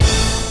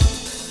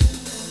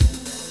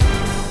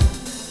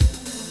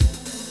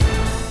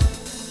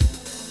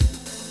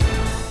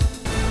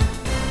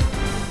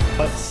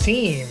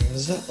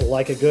seems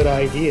like a good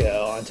idea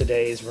on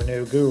today's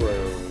Renew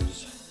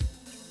Gurus.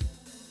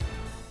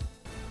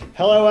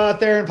 Hello out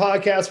there in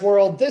podcast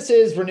world. This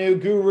is Renew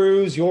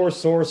Gurus, your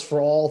source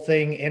for all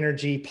thing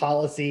energy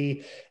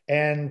policy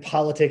and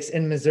politics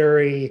in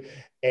Missouri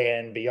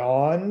and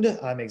beyond.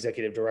 I'm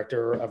Executive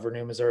Director of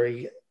Renew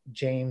Missouri,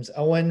 James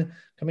Owen,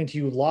 coming to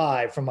you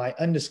live from my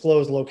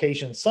undisclosed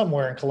location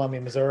somewhere in Columbia,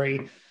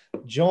 Missouri,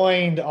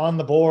 joined on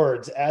the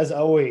boards, as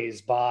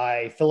always,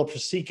 by Philip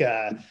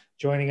Rasica,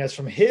 joining us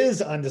from his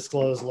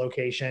undisclosed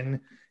location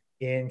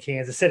in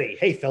Kansas City.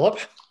 Hey, Philip.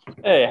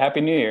 Hey,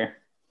 Happy New Year.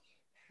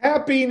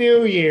 Happy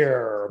New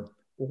Year.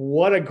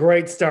 What a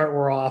great start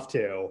we're off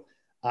to.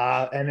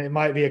 And it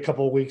might be a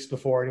couple of weeks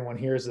before anyone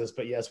hears this,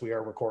 but yes, we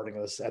are recording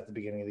this at the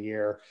beginning of the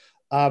year.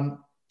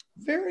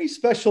 Very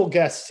special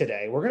guest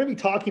today. We're going to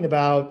be talking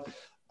about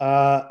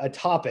a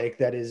topic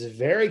that is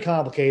very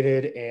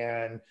complicated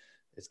and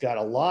it's got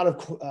a lot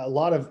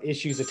of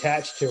issues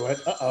attached to it.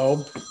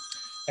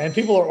 And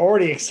people are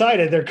already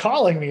excited. They're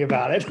calling me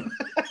about it.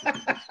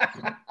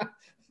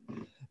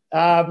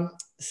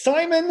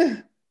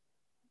 Simon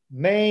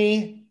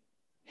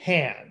Mahan.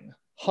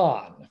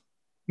 Mahan.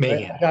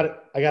 I got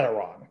it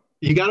wrong.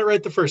 You got it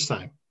right the first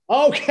time.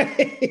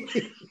 Okay.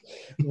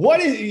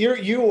 What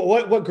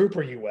group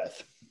are you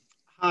with?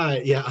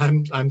 Hi, yeah,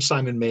 I'm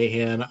Simon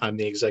Mahan. I'm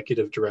the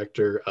executive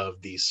director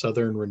of the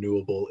Southern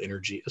Renewable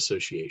Energy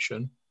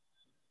Association.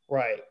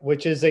 Right,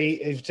 which is a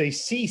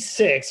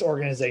C6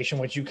 organization,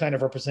 which you kind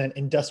of represent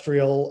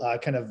industrial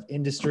kind of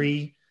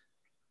industry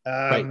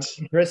Right.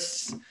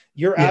 interests.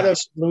 You're out of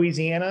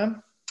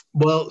Louisiana?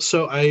 Well,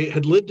 so I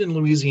had lived in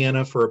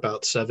Louisiana for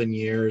about 7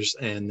 years,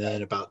 and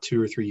then about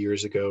 2 or 3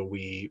 years ago,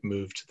 we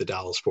moved to the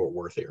Dallas-Fort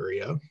Worth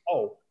area.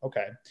 Oh,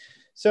 okay.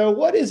 So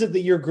what is it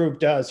that your group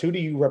does? Who do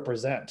you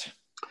represent?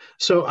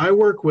 So I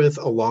work with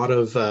a lot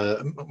of,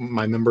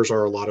 my members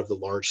are a lot of the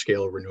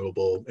large-scale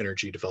renewable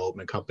energy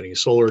development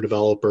companies, solar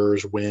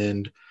developers,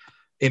 wind,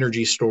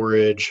 energy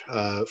storage,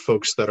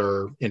 folks that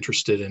are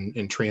interested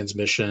in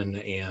transmission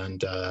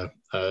and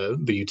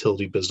the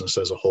utility business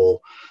as a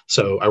whole.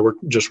 So I work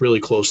just really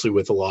closely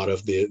with a lot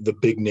of the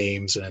big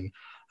names in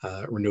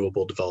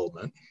renewable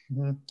development.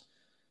 Mm-hmm.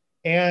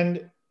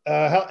 And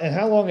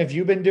how long have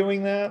you been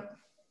doing that?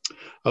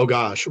 Oh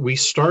gosh, we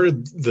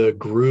started the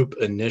group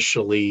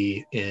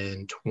initially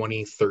in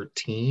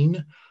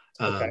 2013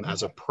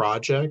 as a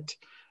project,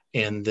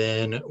 and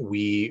then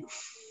we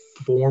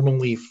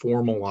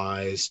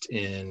formalized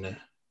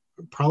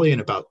probably in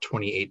about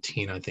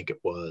 2018, I think it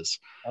was.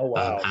 Oh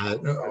wow!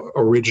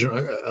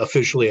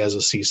 Officially as a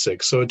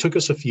C6. So it took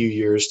us a few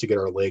years to get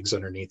our legs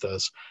underneath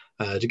us,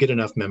 to get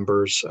enough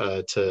members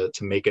to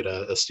make it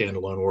a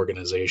standalone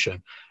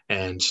organization,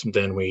 and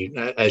then we,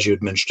 as you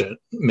had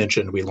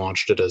mentioned, we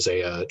launched it as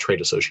a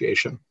trade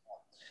association.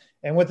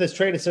 And with this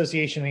trade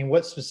association, I mean,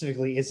 what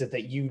specifically is it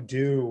that you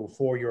do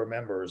for your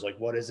members? Like,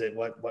 what is it?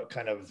 What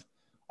kind of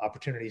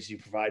opportunities do you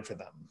provide for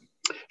them?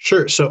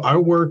 Sure. So I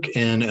work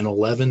in an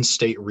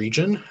 11-state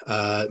region.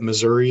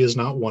 Missouri is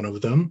not one of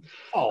them.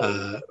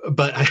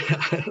 But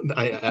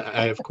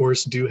I, of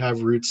course, do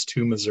have roots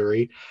to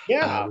Missouri,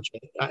 which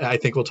I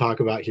think we'll talk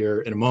about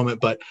here in a moment.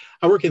 But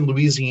I work in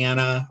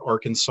Louisiana,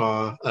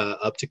 Arkansas,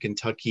 up to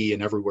Kentucky,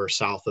 and everywhere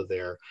south of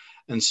there.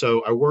 And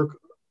so I work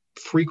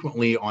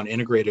frequently on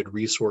integrated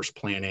resource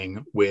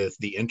planning with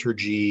the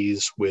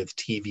Entergies, with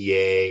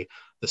TVA,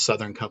 the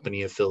Southern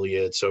Company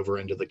affiliates over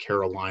into the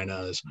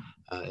Carolinas,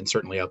 and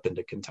certainly up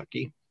into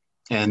Kentucky.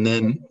 And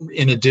then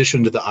in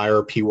addition to the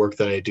IRP work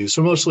that I do,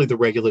 so mostly the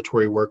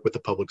regulatory work with the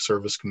public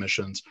service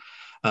commissions,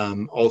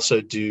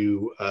 also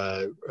do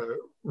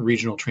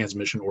regional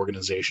transmission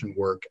organization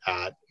work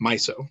at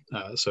MISO,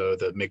 so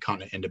the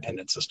Mid-Continent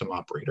Independent System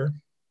Operator.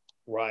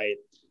 Right.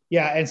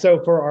 Yeah. And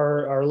so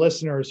for our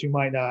listeners who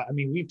might not, I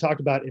mean, we've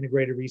talked about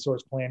integrated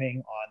resource planning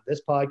on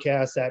this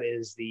podcast. That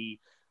is the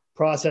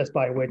process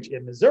by which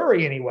in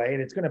Missouri anyway,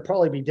 and it's going to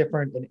probably be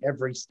different in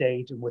every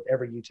state and with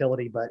every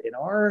utility, but in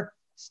our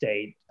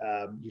state,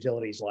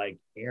 utilities like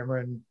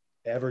Ameren,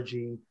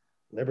 Evergy,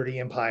 Liberty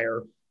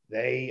Empire,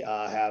 they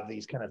have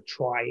these kind of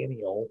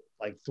triennial,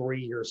 like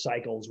 3-year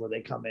cycles where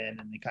they come in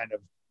and they kind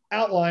of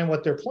outline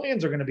what their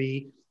plans are going to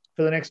be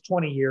for the next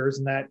 20 years.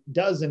 And that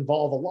does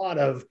involve a lot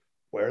of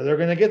where they're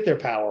going to get their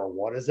power.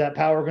 What is that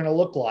power going to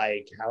look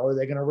like? How are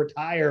they going to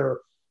retire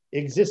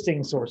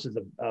existing sources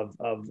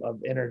of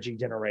energy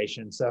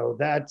generation? So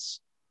that's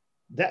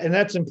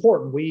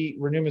important.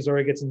 Renew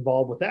Missouri gets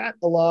involved with that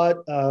a lot,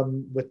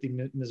 with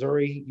the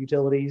Missouri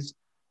utilities,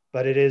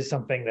 but it is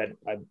something that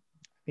I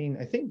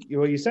think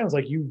it sounds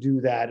like you do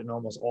that in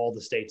almost all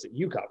the states that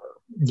you cover.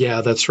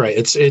 Yeah, that's right.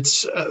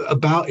 It's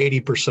about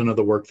 80% of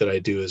the work that I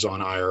do is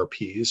on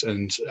IRPs.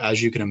 And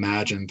as you can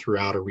imagine,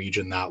 throughout a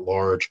region that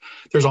large,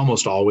 there's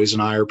almost always an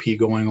IRP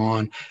going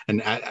on.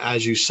 And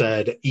as you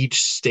said,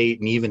 each state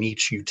and even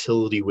each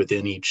utility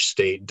within each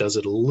state does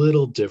it a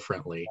little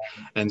differently.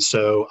 And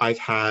so I've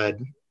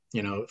had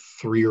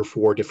 3 or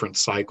 4 different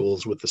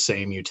cycles with the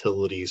same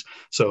utilities.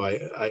 So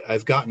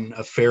I've gotten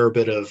a fair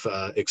bit of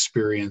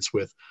experience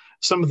with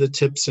some of the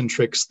tips and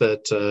tricks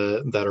that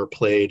are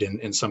played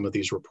in some of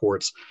these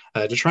reports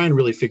to try and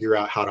really figure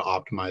out how to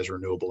optimize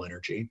renewable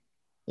energy.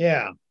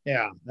 Yeah,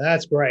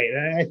 that's great.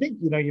 And I think,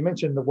 you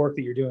mentioned the work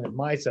that you're doing at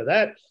MISO.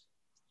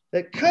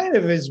 That kind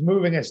of is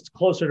moving us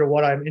closer to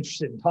what I'm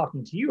interested in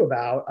talking to you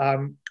about.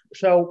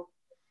 So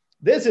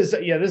this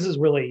is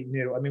really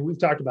new. I mean, we've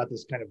talked about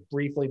this kind of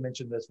briefly, we've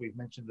mentioned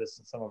this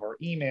in some of our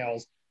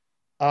emails.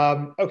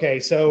 Okay,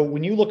 so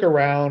when you look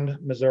around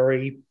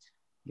Missouri,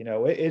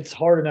 it's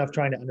hard enough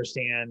trying to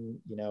understand,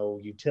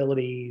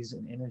 utilities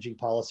and energy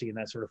policy and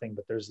that sort of thing,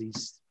 but there's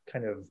these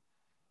kind of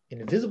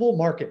invisible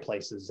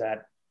marketplaces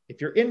that, if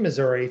you're in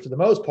Missouri, for the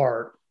most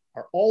part,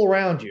 are all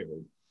around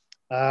you.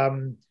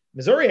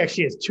 Missouri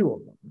actually has two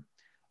of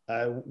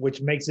them,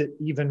 which makes it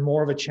even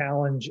more of a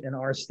challenge in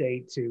our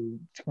state to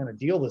kind of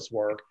deal this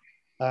work.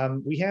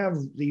 We have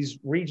these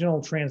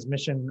regional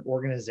transmission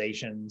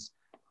organizations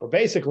where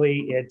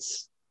basically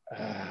it's,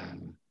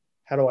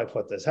 how do I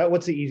put this?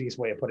 What's the easiest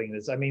way of putting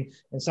this? I mean,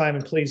 and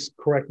Simon, please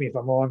correct me if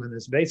I'm wrong on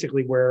this.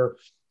 Basically, where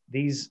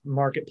these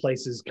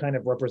marketplaces kind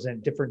of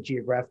represent different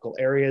geographical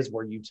areas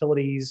where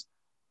utilities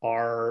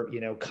are,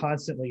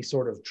 constantly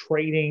sort of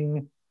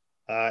trading.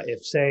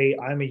 If, say,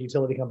 I'm a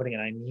utility company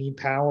and I need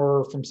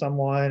power from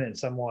someone and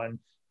someone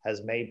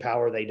has made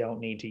power they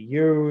don't need to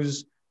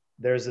use,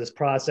 there's this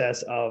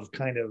process of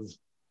kind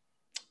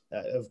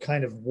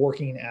of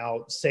working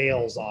out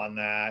sales on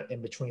that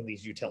in between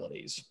these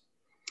utilities.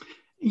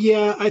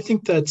 Yeah, I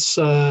think that's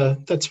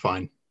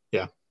fine.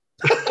 Yeah.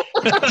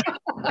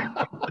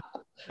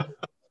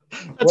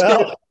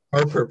 Well,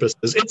 our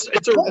purposes.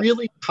 It's a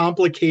really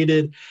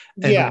complicated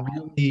and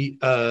really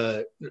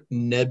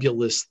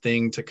nebulous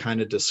thing to kind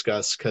of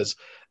discuss, because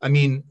I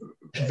mean,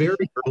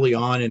 very early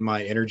on in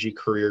my energy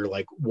career,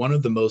 like one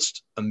of the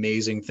most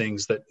amazing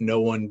things that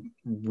no one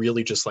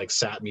really just like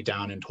sat me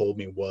down and told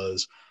me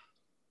was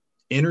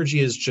energy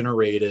is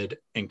generated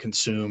and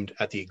consumed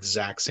at the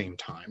exact same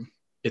time.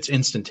 It's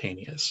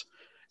instantaneous.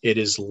 It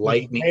is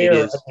lightning. It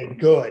is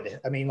good.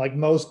 I mean, like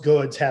most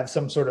goods have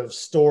some sort of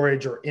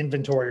storage or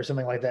inventory or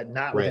something like that,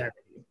 not with energy.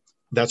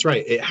 That's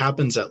right. It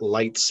happens at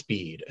light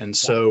speed. And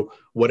so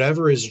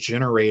whatever is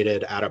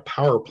generated at a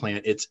power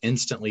plant, it's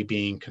instantly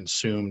being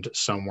consumed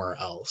somewhere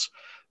else.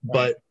 Right.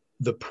 But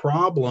the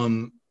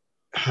problem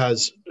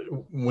has,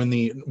 when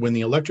the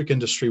electric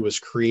industry was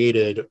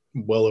created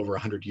well over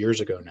 100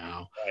 years ago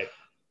now, right,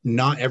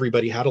 not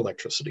everybody had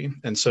electricity.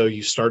 And so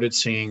you started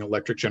seeing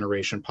electric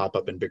generation pop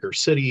up in bigger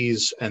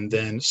cities. And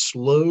then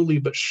slowly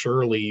but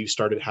surely, you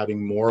started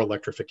having more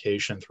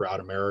electrification throughout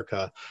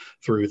America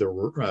through the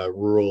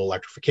Rural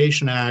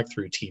Electrification Act,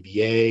 through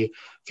TVA,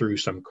 through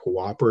some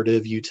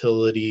cooperative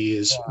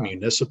utilities,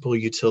 municipal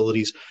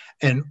utilities.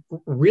 And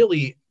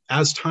really,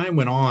 as time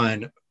went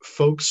on,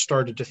 folks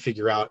started to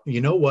figure out,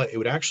 you know what, it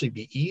would actually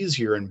be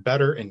easier and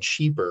better and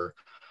cheaper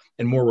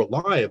and more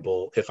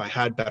reliable if I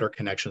had better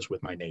connections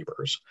with my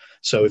neighbors.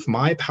 So if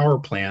my power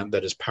plant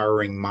that is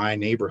powering my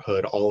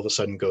neighborhood all of a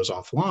sudden goes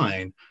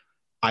offline,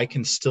 I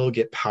can still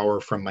get power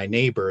from my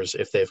neighbors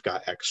if they've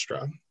got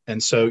extra.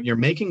 And so you're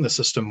making the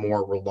system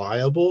more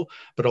reliable,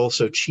 but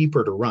also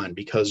cheaper to run,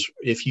 because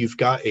if you've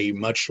got a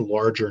much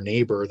larger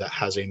neighbor that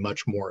has a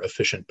much more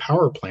efficient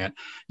power plant,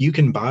 you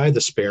can buy the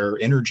spare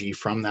energy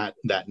from that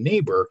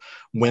neighbor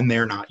when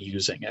they're not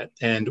using it.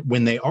 And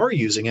when they are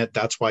using it,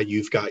 that's why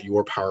you've got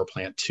your power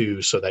plant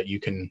too, so that you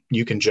can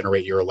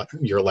generate your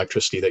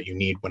electricity that you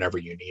need whenever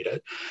you need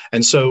it.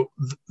 And so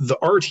the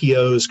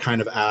RTOs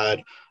kind of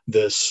add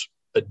this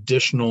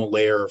additional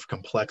layer of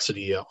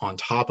complexity on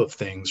top of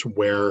things,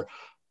 where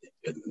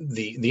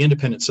the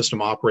independent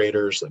system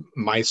operators,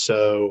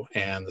 MISO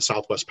and the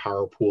Southwest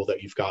Power Pool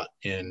that you've got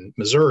in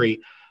Missouri,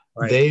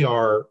 right, they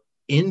are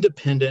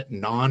independent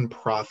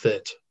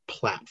nonprofit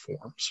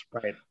platforms,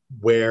 right,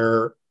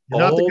 where they're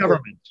not the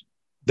government.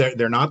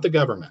 They're not the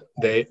government.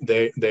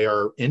 They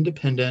are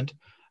independent.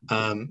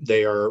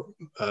 They are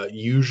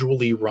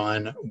usually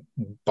run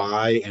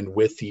by and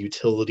with the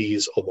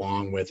utilities,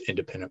 along with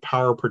independent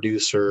power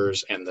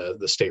producers and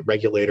the state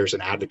regulators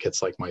and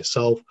advocates like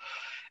myself.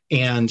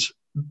 And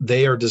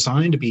they are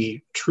designed to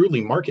be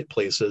truly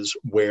marketplaces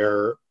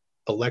where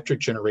electric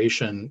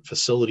generation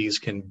facilities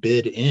can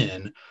bid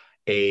in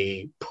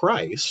a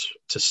price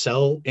to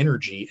sell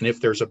energy. And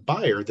if there's a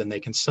buyer, then they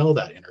can sell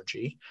that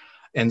energy.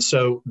 And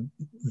so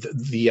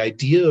the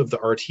idea of the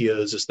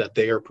RTOs is that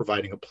they are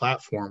providing a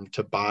platform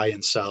to buy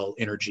and sell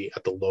energy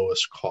at the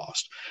lowest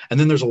cost. And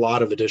then there's a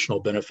lot of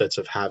additional benefits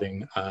of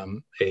having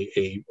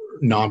a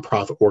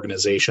nonprofit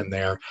organization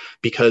there,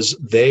 because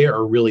they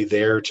are really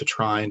there to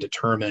try and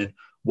determine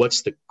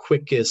what's the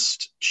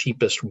quickest,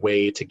 cheapest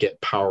way to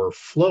get power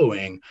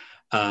flowing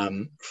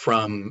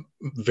from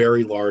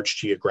very large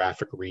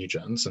geographic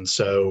regions. And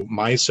so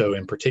MISO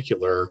in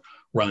particular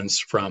runs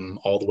from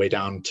all the way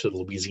down to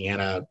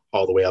Louisiana,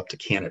 all the way up to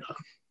Canada.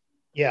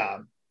 Yeah,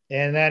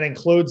 and that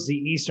includes the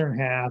eastern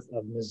half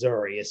of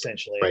Missouri,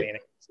 essentially. Right. I mean,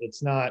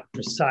 it's not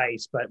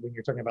precise, but when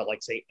you're talking about,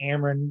 like, say,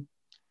 Ameren,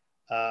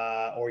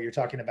 or you're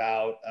talking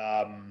about,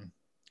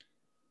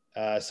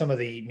 some of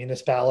the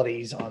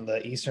municipalities on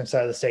the eastern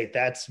side of the state,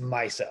 that's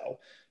MISO.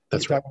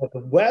 That's You're right. talking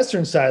about the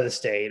western side of the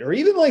state, or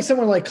even like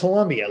somewhere like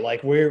Columbia,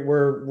 like where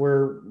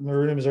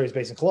Marina, Missouri is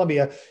based in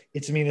Columbia,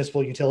 it's a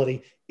municipal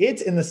utility.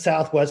 It's in the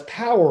Southwest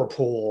Power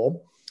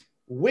Pool,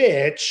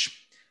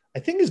 which I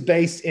think is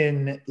based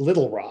in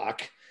Little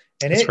Rock.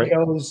 And That's it right.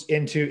 goes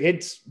into,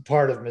 it's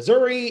part of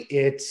Missouri,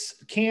 it's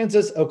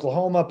Kansas,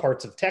 Oklahoma,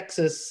 parts of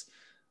Texas.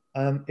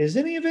 Is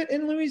any of it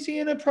in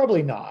Louisiana?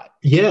 Probably not.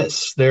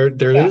 Yes, there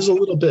Yeah, is a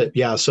little bit.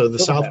 Yeah, so the a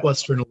little bit.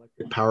 Southwestern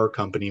Electric Power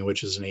Company,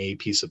 which is an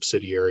AEP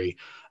subsidiary,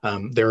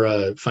 they're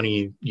a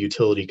funny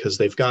utility because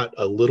they've got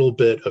a little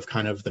bit of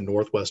kind of the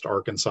Northwest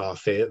Arkansas,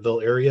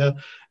 Fayetteville area,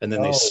 and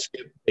then they Oh,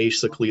 skip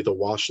basically the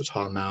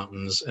Ouachita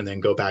Mountains and then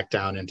go back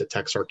down into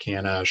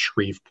Texarkana,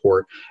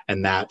 Shreveport,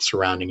 and that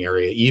surrounding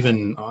area,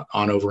 even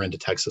on over into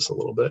Texas a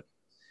little bit.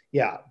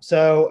 yeah.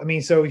 So, I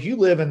mean, so if you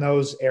live in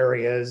those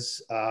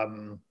areas,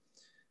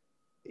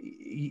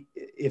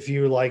 if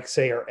you like,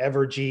 say, are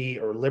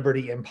Evergy or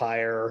Liberty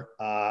Empire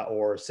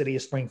or City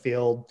of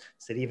Springfield,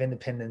 City of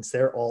Independence,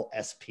 they're all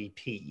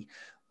SPP.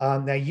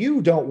 Now,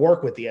 you don't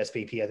work with the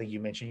SPP. I think you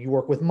mentioned you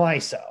work with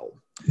MISO.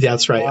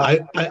 That's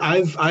right.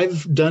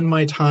 I've done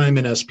my time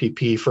in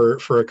SPP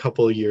for a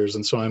couple of years,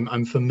 and so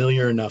I'm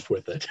familiar enough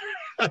with it.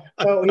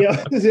 Oh,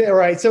 yeah,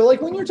 right. So, like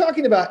when you're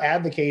talking about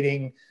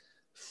advocating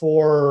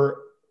for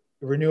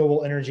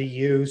renewable energy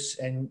use,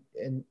 and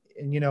and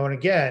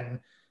again,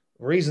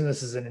 the reason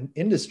this is an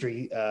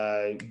industry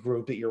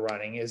group that you're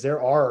running is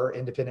there are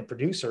independent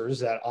producers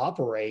that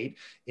operate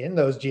in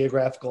those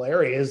geographical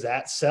areas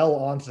that sell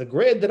onto the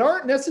grid that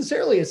aren't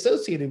necessarily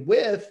associated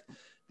with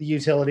the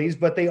utilities,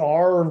 but they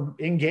are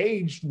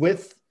engaged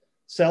with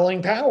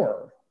selling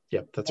power.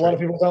 Yep, that's A lot right.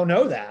 of people don't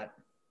know that.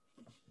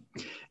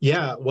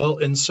 Yeah, well,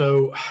 and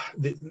so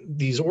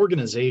these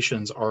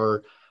organizations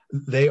are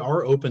they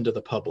are open to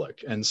the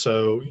public, and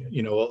so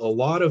a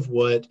lot of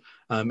what,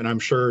 and I'm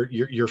sure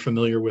you're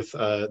familiar with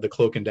the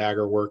Cloak and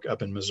Dagger work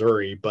up in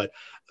Missouri, but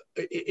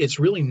it's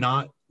really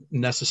not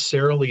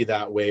necessarily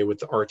that way with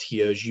the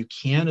RTOs. You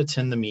can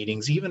attend the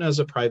meetings even as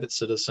a private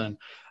citizen.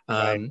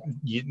 Right.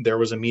 There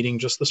was a meeting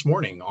just this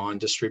morning on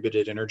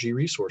distributed energy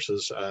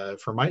resources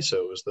for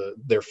MISO. It was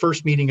their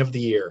first meeting of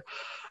the year,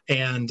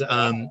 and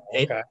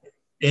Okay.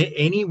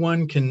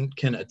 anyone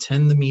can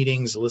attend the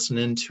meetings, listen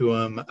into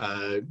them.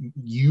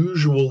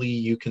 Usually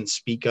you can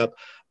speak up,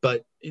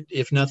 but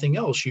if nothing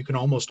else, you can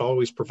almost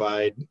always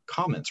provide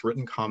comments,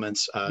 written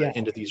comments Yeah.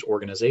 into these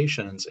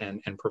organizations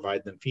and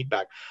provide them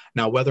feedback.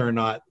 Now, whether or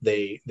not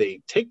they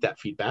take that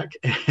feedback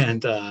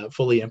and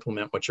fully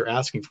implement what you're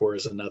asking for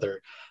is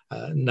another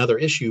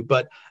issue.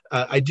 But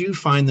I do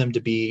find them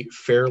to be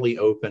fairly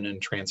open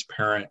and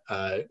transparent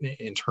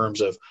in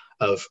terms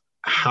of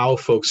how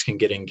folks can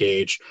get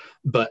engaged.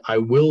 But I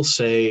will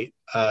say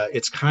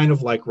it's kind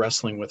of like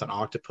wrestling with an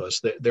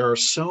octopus. There are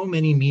so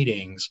many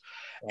meetings,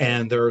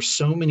 and there are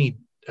so many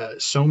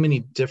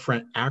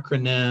different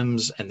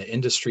acronyms, and the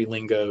industry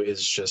lingo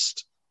is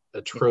just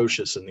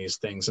atrocious in these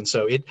things. And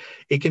so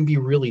it can be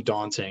really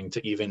daunting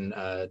to even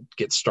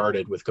get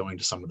started with going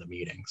to some of the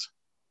meetings.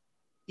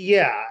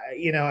 Yeah,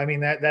 I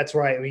mean that's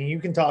right. I mean, you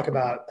can talk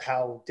about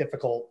how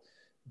difficult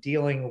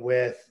dealing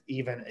with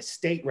even a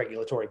state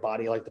regulatory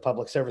body like the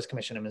Public Service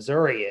Commission in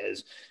Missouri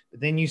is. But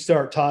then you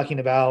start talking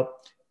about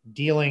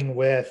dealing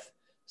with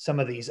some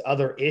of these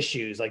other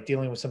issues, like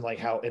dealing with some like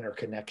how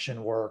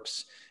interconnection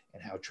works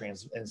and how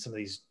and some of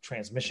these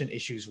transmission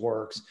issues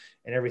works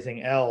and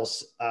everything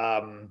else.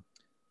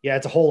 Yeah,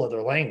 it's a whole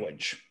other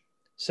language.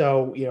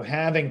 So,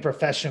 having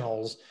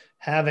professionals,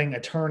 having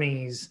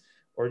attorneys,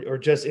 or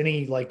just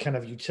any like kind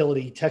of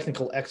utility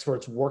technical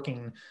experts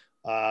working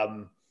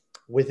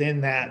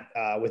within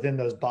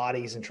those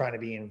bodies and trying to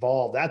be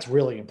involved, that's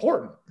really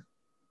important.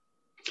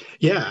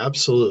 Yeah,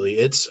 absolutely.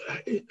 It's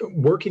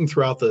working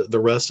throughout the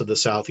rest of the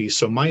Southeast.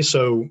 So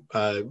MISO,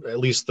 at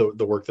least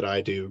the work that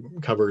I do,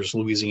 covers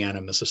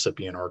Louisiana,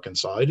 Mississippi, and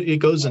Arkansas. It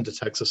goes into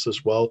Texas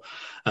as well,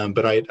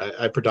 but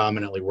I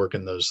predominantly work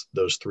in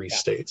those three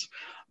states.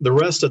 The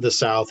rest of the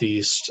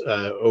Southeast,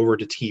 over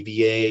to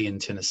TVA in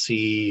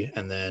Tennessee,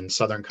 and then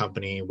Southern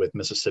Company with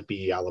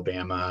Mississippi,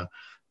 Alabama,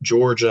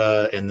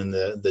 Georgia, and then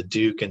the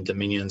Duke and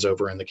Dominions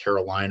over in the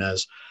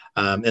Carolinas.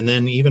 And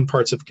then even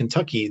parts of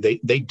Kentucky,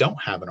 they don't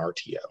have an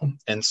RTO.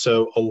 And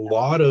so a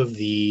lot of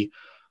the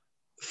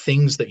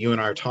things that you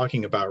and I are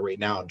talking about right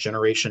now,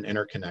 generation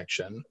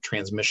interconnection,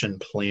 transmission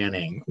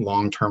planning,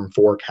 long-term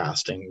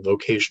forecasting,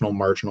 locational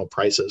marginal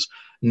prices,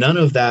 none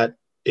of that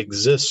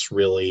exists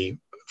really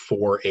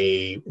for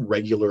a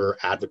regular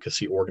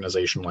advocacy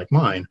organization like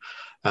mine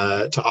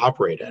to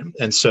operate in.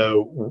 And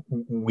so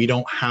we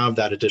don't have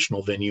that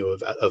additional venue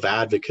of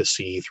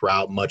advocacy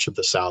throughout much of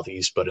the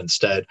Southeast, but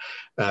instead,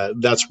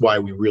 that's why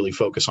we really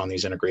focus on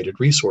these integrated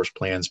resource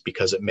plans,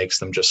 because it makes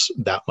them just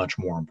that much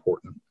more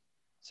important.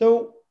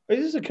 So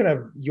this is kind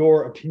of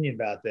your opinion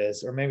about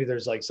this, or maybe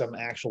there's like some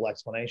actual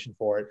explanation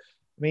for it.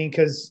 I mean,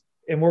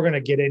 and we're going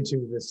to get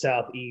into the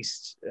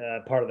Southeast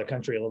part of the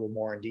country a little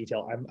more in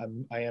detail.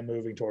 I am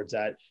moving towards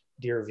that,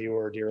 dear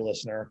viewer, dear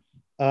listener.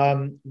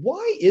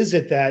 Why is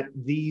it that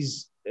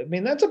these I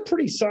mean, that's a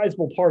pretty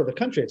sizable part of the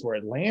country. It's where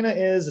Atlanta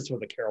is. It's where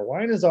the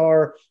Carolinas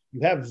are.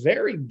 You have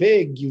very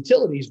big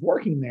utilities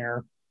working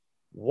there.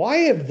 Why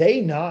have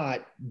they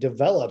not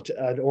developed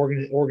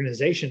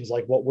organizations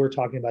like what we're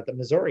talking about that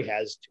Missouri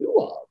has two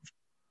of?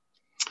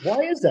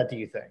 Why is that, do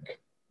you think?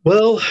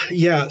 Well,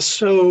 yeah.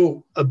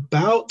 So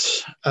about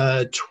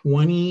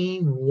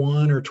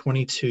 21 or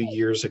 22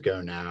 years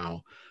ago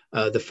now,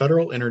 the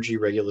Federal Energy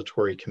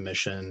Regulatory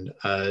Commission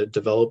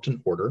developed an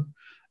order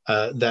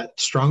that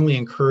strongly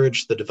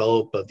encouraged the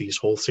development of these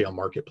wholesale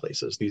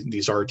marketplaces,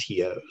 these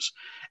RTOs.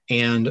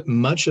 And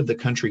much of the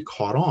country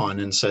caught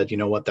on and said, you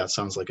know what, that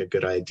sounds like a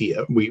good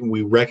idea.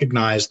 We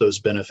recognize those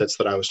benefits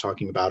that I was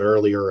talking about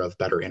earlier of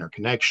better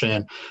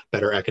interconnection,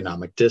 better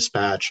economic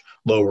dispatch,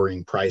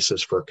 lowering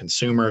prices for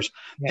consumers.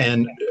 Yeah.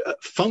 And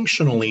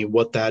functionally,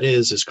 what that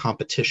is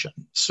competition.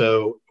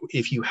 So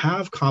if you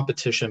have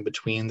competition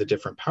between the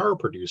different power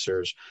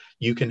producers,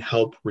 you can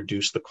help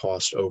reduce the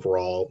cost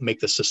overall, make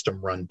the system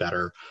run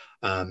better,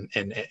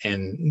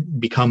 and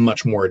become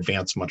much more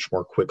advanced much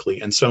more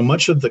quickly. And so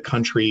much of the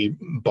country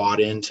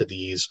bought into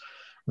these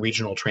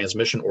regional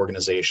transmission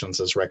organizations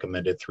as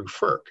recommended through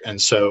FERC.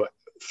 And so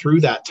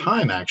through that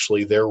time,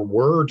 actually, there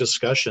were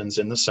discussions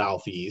in the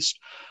Southeast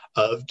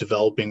of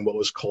developing what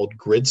was called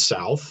Grid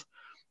South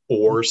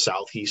or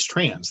Southeast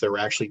Trans. There were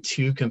actually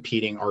two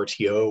competing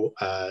RTO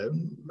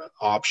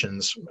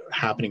options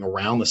happening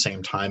around the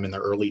same time in the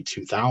early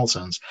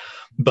 2000s.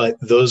 But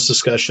those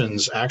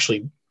discussions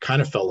actually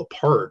kind of fell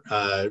apart.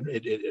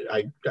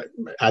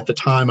 At the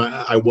time,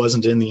 I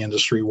wasn't in the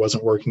industry,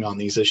 wasn't working on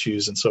these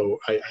issues, and so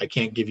I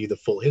can't give you the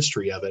full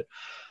history of it.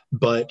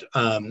 But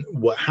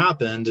what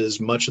happened is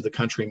much of the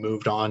country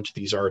moved on to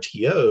these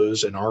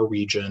RTOs, and our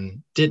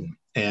region didn't.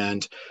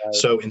 And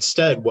so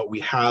instead, what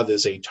we have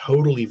is a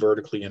totally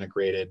vertically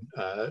integrated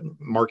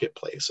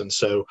marketplace. And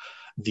so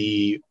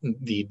the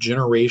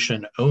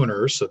generation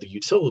owners, so the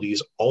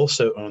utilities,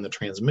 also own the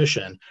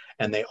transmission,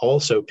 and they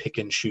also pick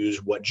and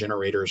choose what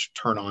generators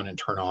turn on and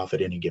turn off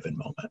at any given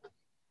moment.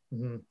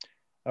 Mm-hmm.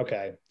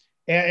 Okay.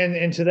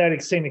 And to that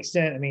same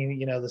extent, I mean,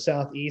 the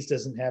Southeast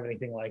doesn't have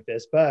anything like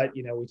this, but,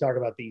 we talk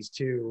about these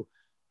two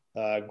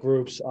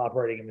groups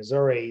operating in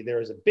Missouri. There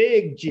is a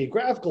big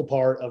geographical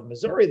part of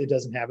Missouri that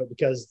doesn't have it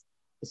because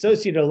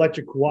Associated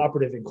Electric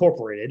Cooperative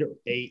Incorporated, or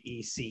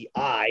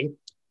AECI,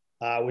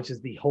 which is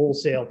the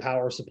wholesale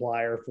power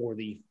supplier for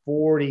the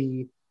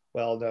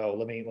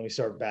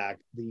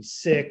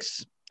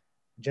 6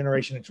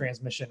 generation and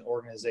transmission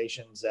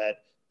organizations that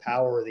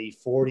power the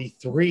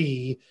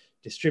 43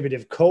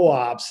 distributive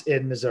co-ops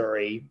in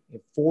Missouri.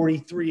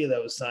 43 of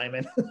those,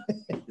 Simon.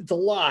 It's a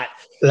lot.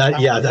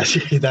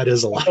 That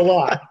is a lot. A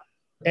lot.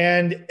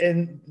 And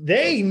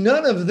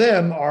none of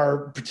them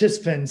are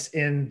participants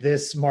in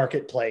this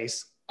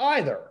marketplace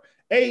either.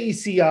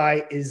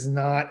 AECI is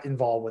not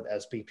involved with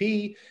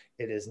SPP.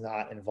 It is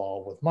not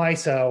involved with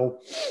MISO.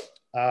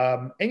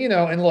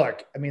 And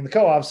look, I mean, the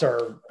co-ops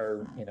are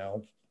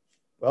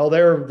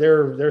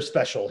they're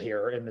special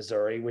here in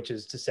Missouri, which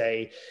is to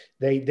say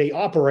they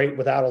operate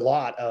without a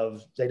lot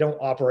of, they don't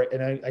operate,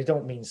 and I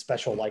don't mean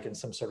special like in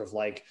some sort of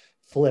like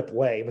flip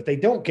way, but they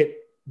don't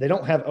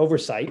have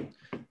oversight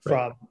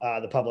from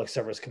the Public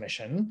Service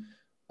Commission.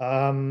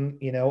 A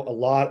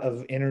lot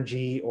of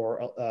energy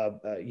or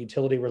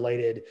utility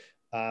related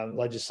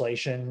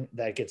legislation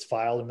that gets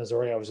filed in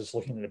Missouri. I was just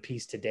looking at a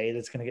piece today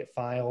that's going to get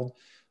filed,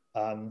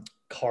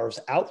 carves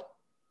out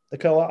the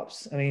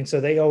co-ops. I mean,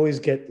 so they always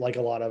get like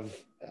a lot of,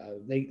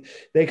 they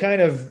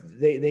kind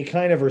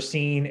of are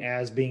seen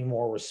as being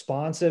more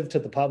responsive to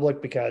the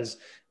public because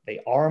they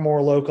are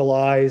more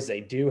localized.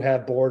 They do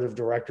have board of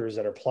directors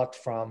that are plucked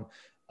from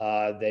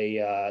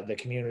the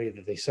community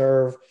that they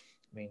serve.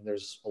 I mean,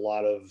 there's a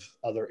lot of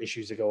other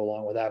issues that go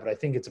along with that, but I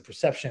think it's a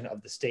perception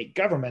of the state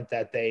government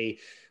that they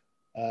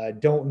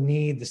don't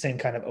need the same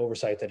kind of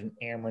oversight that an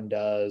Ameren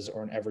does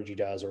or an Evergy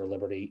does or a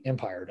Liberty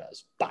Empire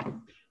does. But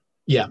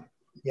yeah.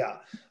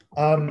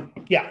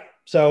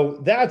 So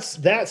that's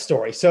that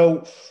story.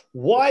 So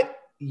what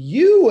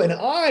you and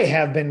I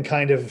have been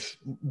kind of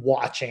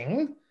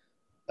watching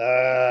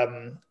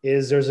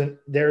is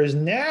there is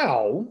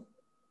now,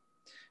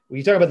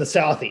 we talk about the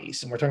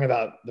Southeast and we're talking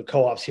about the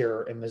co-ops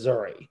here in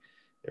Missouri.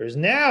 There is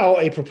now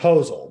a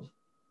proposal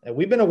that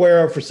we've been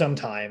aware of for some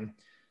time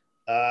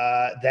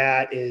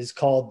that is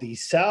called the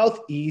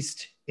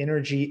Southeast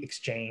Energy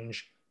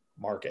Exchange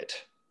Market,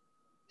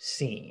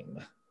 SEAM.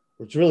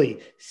 It's really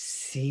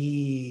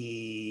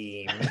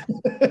SEAM.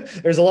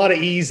 There's a lot of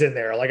E's in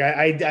there. Like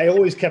I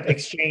always kept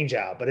exchange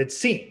out, but it's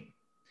SEAM.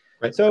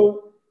 Right.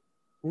 So,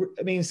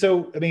 but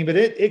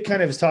it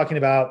kind of is talking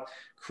about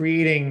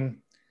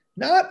creating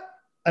not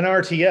an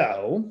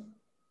RTO,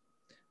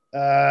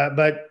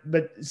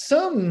 but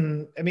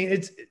some,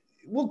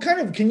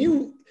 can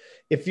you,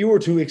 if you were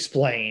to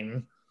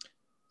explain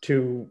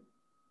to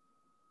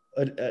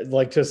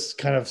like just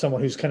kind of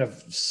someone who's kind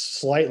of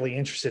slightly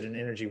interested in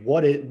energy,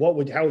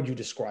 how would you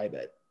describe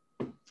it?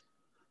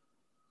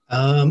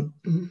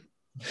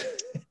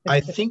 I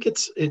think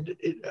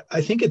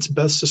it's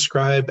best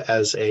described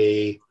as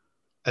a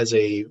as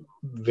a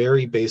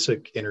very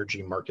basic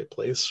energy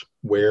marketplace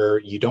where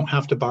you don't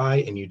have to buy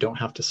and you don't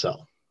have to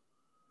sell.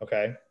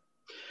 Okay.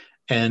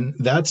 And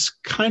that's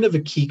kind of a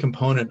key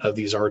component of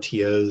these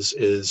RTOs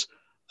is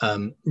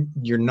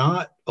you're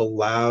not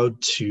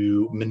allowed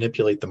to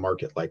manipulate the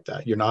market like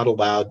that. You're not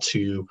allowed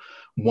to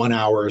 1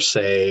 hour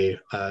say,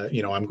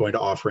 I'm going to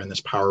offer in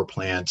this power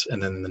plant,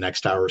 and then the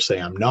next hour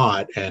say I'm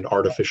not, and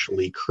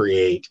artificially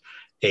create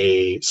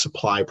a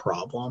supply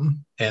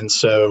problem. And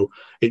so,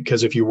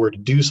 because if you were to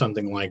do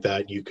something like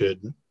that, you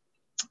could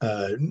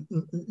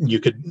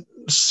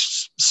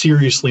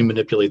seriously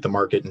manipulate the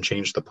market and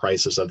change the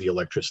prices of the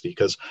electricity,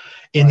 because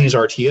in these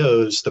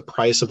RTOs, the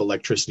price of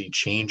electricity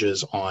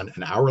changes on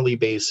an hourly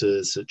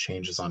basis, it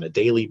changes on a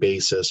daily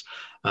basis,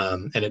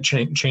 and it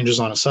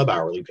changes on a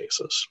sub-hourly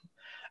basis.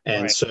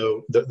 And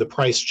so the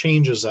price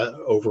changes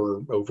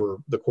over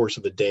the course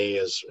of the day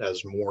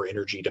as more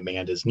energy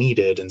demand is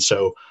needed. And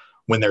so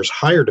when there's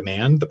higher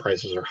demand, the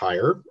prices are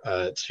higher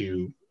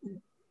to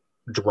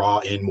draw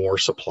in more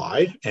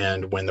supply,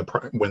 and when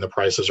the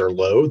prices are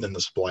low, then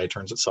the supply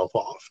turns itself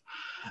off.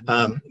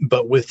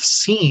 But with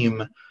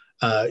SEAM,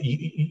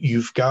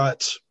 you've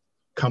got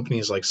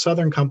companies like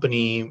Southern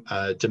Company,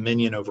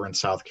 Dominion over in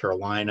South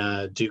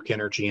Carolina, Duke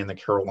Energy in the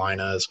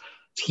Carolinas,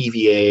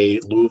 TVA,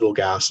 Louisville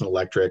Gas and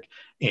Electric,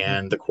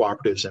 and the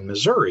cooperatives in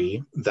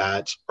Missouri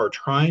that are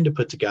trying to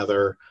put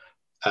together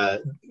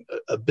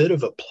a bit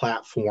of a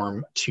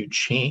platform to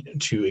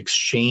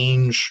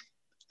exchange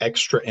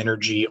extra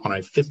energy on a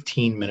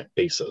 15-minute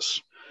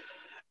basis.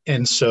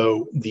 And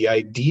so the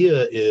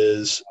idea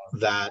is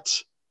that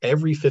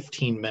every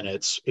 15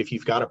 minutes, if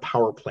you've got a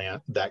power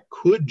plant that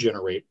could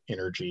generate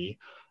energy,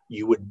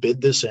 you would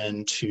bid this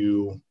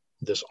into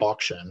this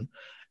auction,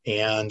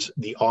 and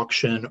the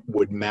auction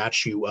would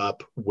match you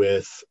up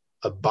with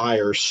a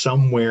buyer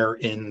somewhere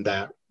in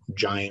that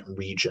giant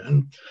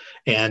region.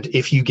 And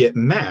if you get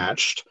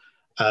matched,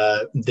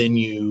 then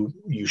you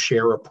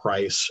share a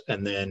price,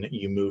 and then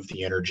you move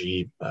the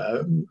energy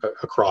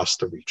across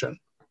the region.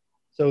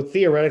 So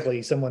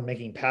theoretically, someone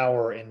making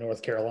power in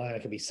North Carolina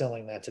could be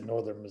selling that to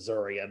Northern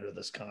Missouri under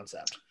this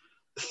concept.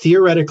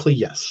 Theoretically,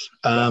 yes.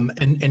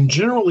 And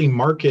generally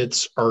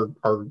markets are,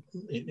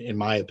 in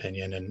my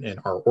opinion, and in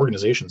our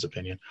organization's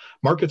opinion,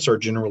 markets are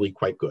generally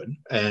quite good.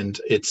 And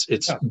it's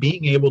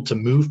being able to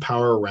move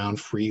power around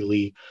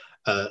freely,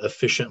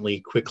 efficiently,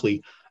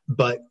 quickly.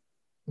 But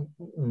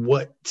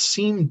what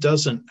SEAM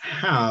doesn't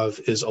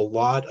have is a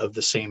lot of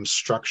the same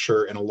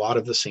structure and a lot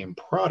of the same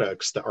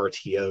products that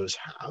RTOs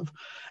have.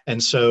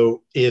 And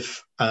so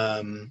if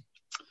an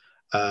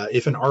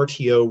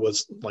RTO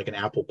was like an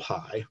apple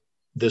pie,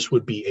 this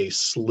would be a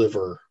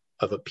sliver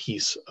of a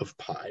piece of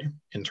pie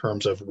in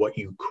terms of what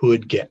you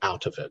could get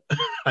out of it.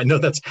 I know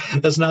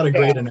that's not a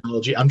great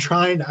analogy. I'm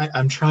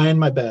trying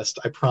my best,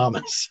 I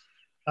promise.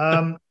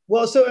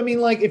 Well, so I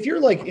mean, like if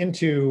you're like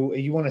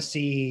you want to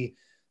see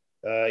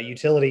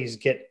utilities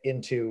get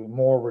into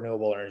more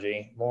renewable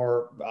energy,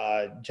 more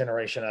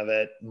generation of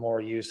it,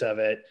 more use of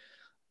it.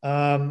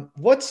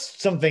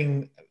 What's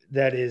something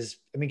that is,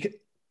 I mean,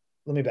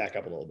 let me back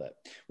up a little bit.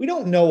 We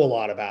don't know a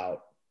lot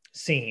about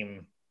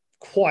SEAM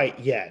quite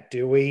yet,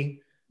 do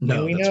we?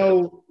 No, we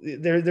know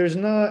there's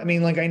not, I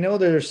mean, like I know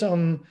there's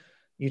some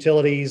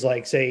utilities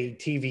like say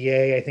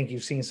TVA, I think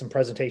you've seen some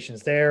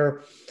presentations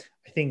there.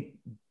 I think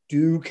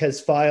Duke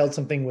has filed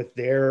something with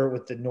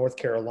the North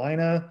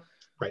Carolina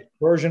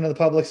version of the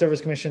Public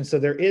Service Commission. So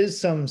there is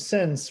some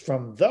sense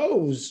from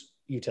those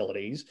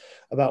utilities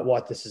about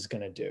what this is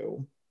going to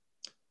do.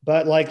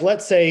 But like,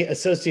 let's say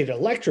Associated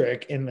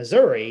Electric in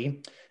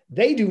Missouri,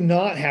 they do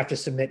not have to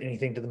submit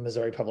anything to the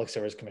Missouri Public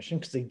Service Commission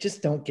because they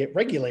just don't get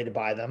regulated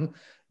by them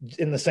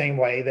in the same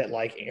way that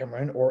like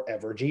Ameren or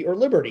Evergy or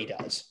Liberty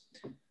does.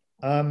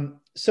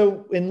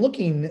 So in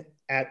looking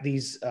at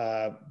these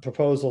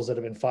proposals that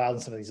have been filed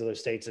in some of these other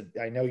states that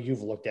I know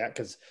you've looked at,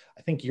 because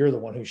I think you're the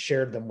one who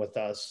shared them with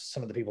us,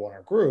 some of the people in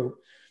our group.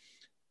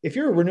 If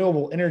you're a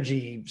renewable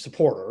energy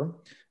supporter,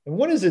 and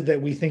what is it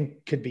that we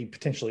think could be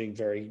potentially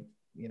very,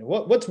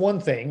 what's one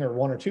thing or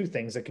one or two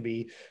things that could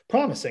be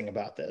promising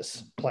about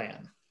this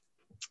plan?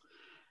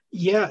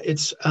 Yeah,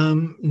 it's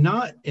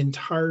not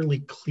entirely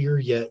clear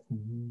yet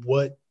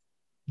what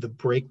the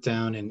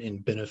breakdown in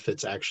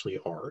benefits actually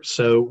are.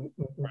 So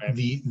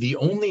the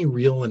only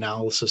real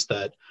analysis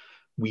that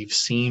we've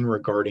seen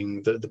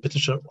regarding the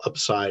potential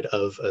upside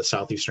of a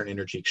Southeastern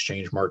Energy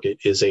Exchange market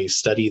is a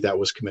study that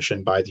was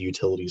commissioned by the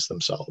utilities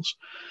themselves.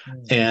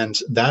 And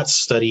that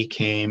study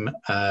came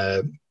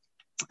at,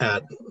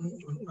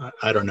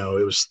 I don't know,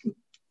 it was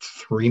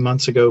 4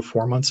 months ago,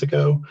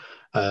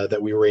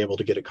 that we were able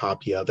to get a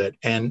copy of it.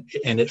 And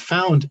it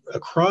found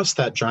across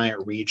that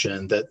giant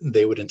region that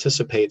they would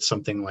anticipate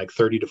something like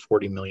 $30 to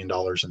 $40 million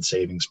in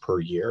savings per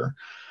year.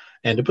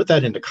 And to put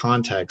that into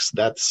context,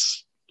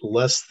 that's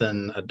less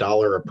than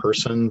 $1 a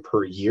person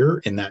per year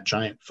in that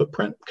giant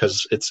footprint,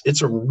 because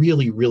it's a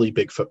really, really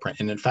big footprint.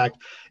 And in fact,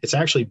 it's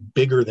actually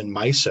bigger than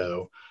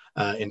MISO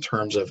in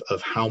terms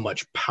of how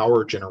much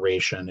power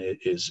generation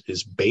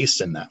is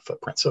based in that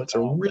footprint. So it's a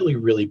really,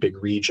 really big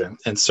region.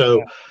 And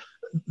so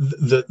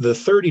the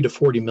 30 to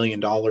 40 million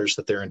dollars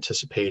that they're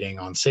anticipating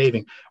on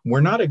saving,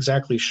 we're not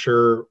exactly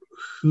sure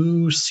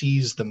who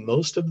sees the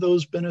most of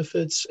those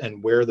benefits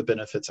and where the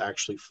benefits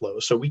actually flow.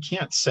 So we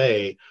can't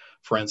say,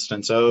 for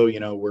instance,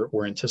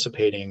 we're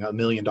anticipating $1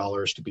 million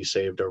to be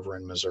saved over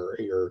in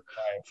Missouri, or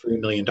 $3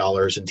 million in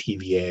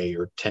TVA,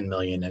 or 10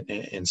 million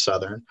in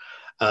Southern.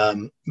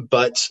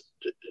 But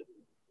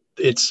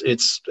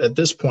it's at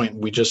this point,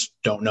 we just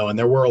don't know. And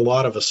there were a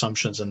lot of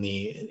assumptions in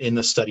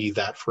the study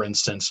that, for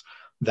instance,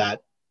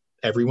 that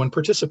everyone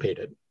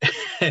participated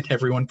and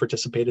everyone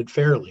participated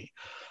fairly.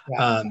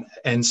 Yeah.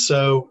 And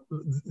so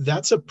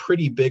that's a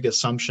pretty big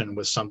assumption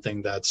with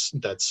something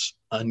that's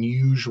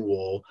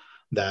unusual,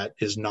 that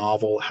is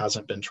novel,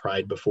 hasn't been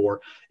tried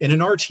before. In an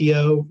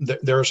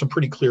RTO, there are some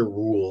pretty clear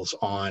rules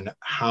on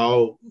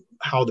how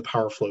the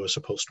power flow is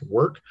supposed to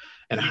work,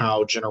 and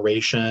how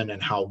generation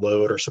and how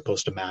load are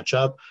supposed to match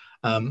up.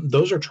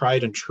 Those are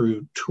tried and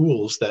true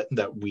tools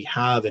that we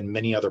have in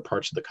many other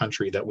parts of the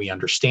country, that we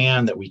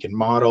understand, that we can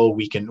model,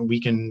 we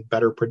can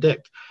better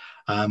predict.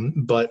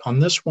 But on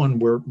this one,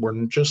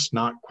 we're just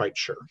not quite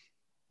sure.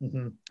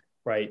 Mm-hmm.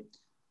 Right.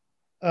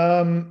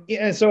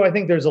 And so I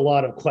think there's a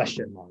lot of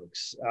question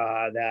marks,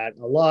 that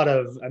a lot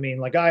of, I mean,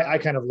 like I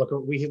kind of look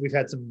at, we've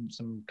had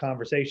some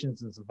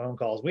conversations and some phone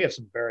calls. We have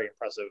some very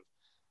impressive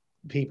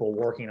people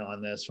working on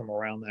this from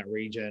around that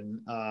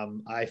region.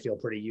 I feel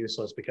pretty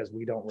useless because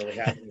we don't really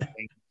have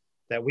anything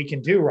that we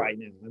can do right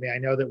now. I mean, I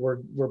know that we're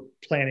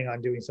planning on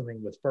doing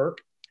something with FERC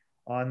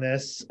on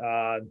this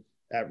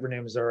at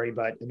Renew Missouri,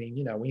 but I mean,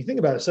 when you think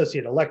about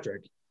Associated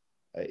Electric,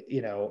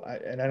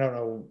 and I don't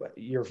know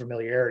your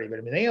familiarity, but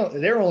I mean,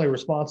 they're only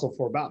responsible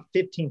for about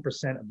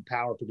 15% of the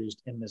power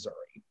produced in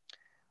Missouri.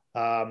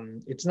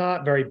 It's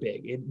not very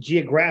big.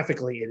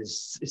 Geographically, it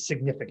is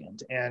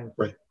significant. And,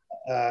 right.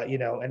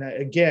 And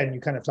again,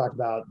 you kind of talked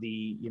about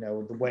the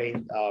way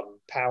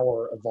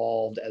power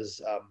evolved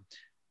as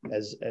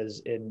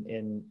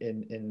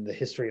in the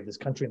history of this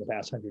country in the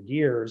past 100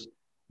 years.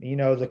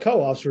 The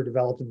co-ops were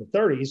developed in the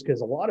 30s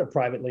because a lot of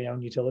privately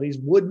owned utilities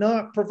would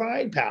not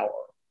provide power.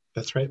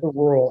 That's right. For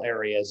rural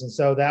areas. And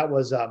so that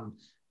was, that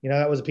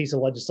was a piece of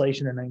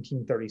legislation in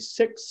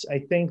 1936, I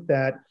think,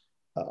 that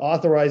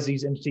authorized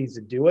these entities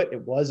to do it.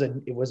 It was a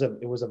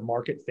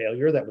market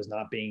failure that was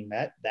not being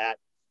met. That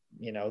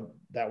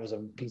was a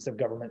piece of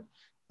government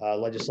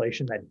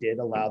legislation that did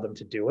allow them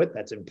to do it.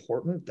 That's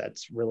important.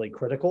 That's really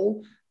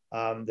critical.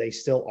 They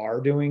still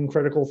are doing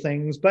critical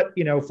things, but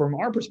from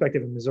our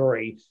perspective in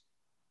Missouri,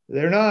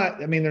 they're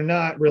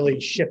not really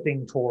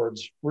shifting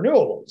towards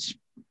renewables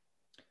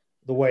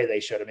the way they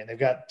should. I mean, they've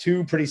got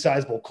two pretty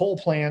sizable coal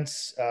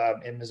plants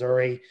in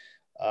Missouri.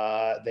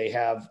 They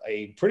have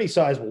a pretty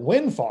sizable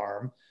wind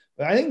farm.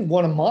 But I think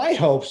one of my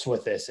hopes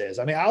with this is,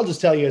 I'll just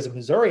tell you as a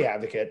Missouri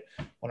advocate,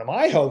 one of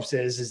my hopes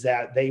is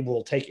that they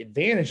will take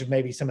advantage of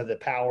maybe some of the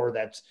power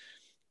that's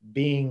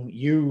being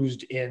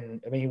used in,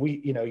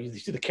 you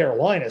see the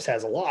Carolinas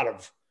has a lot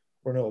of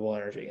renewable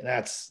energy, and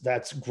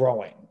that's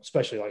growing,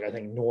 especially like I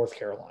think North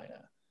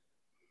Carolina.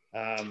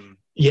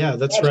 Yeah,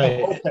 that's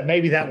right. I hope that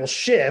maybe that will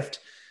shift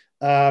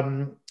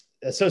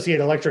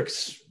Associated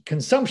Electric's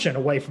consumption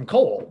away from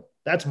coal.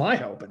 That's my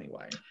hope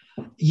anyway.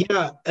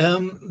 Yeah,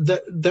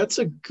 that's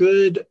a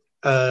good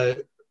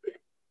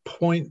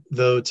point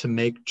though to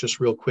make just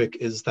real quick,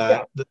 is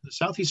that the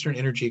Southeastern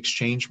Energy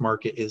Exchange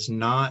market is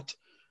not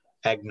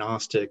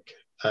agnostic.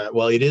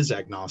 It is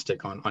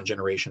agnostic on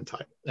generation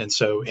type. And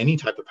so any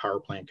type of power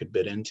plant could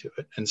bid into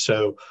it. And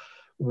so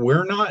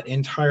we're not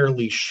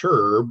entirely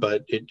sure,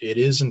 but it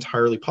is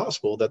entirely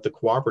possible that the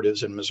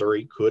cooperatives in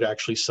Missouri could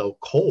actually sell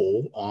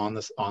coal on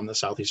the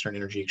Southeastern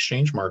Energy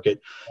Exchange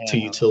market to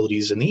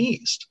utilities in the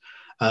East.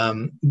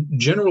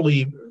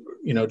 Generally,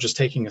 just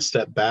taking a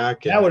step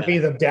back. That would be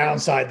the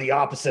downside, the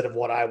opposite of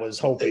what I was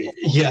hoping.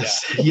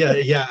 Yes.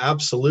 Yeah,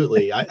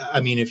 absolutely.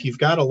 I mean, if you've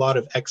got a lot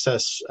of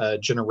excess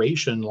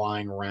generation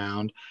lying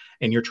around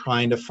and you're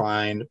trying to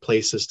find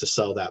places to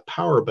sell that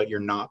power, but you're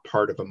not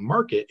part of a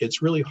market,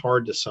 it's really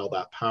hard to sell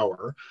that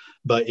power.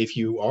 But if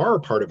you are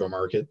part of a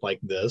market like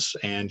this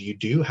and you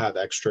do have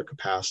extra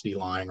capacity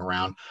lying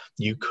around,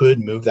 you could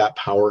move that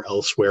power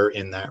elsewhere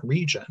in that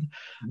region.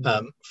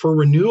 Mm-hmm. For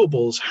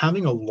renewables,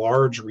 having a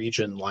large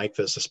region like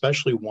this,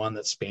 especially one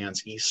that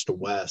spans east to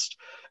west,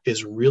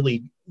 is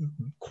really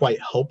quite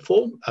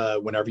helpful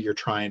whenever you're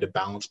trying to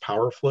balance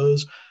power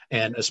flows.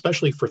 And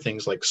especially for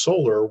things like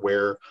solar,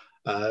 where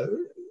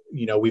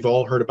we've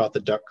all heard about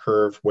the duck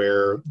curve,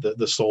 where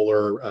the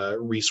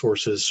solar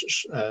resources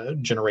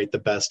generate the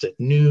best at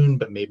noon,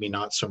 but maybe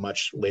not so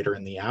much later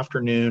in the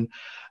afternoon,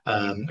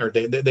 or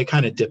they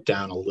kind of dip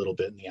down a little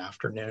bit in the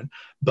afternoon.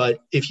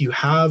 But if you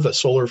have a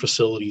solar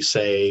facility,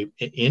 say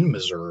in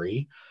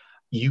Missouri,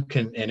 you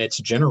can, and it's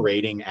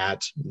generating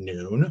at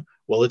noon.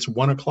 Well, it's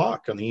 1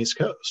 o'clock on the East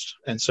Coast.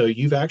 And so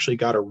you've actually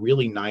got a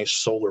really nice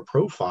solar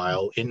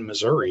profile in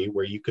Missouri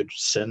where you could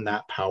send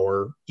that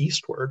power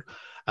eastward.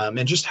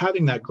 And just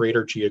having that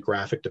greater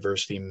geographic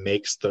diversity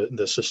makes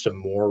the system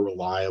more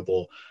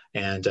reliable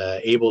and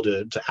able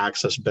to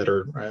access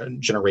better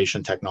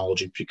generation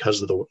technology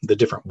because of the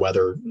different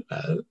weather,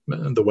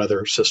 the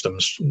weather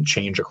systems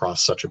change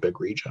across such a big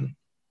region.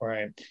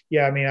 Right.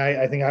 Yeah. I mean,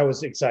 I think I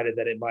was excited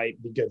that it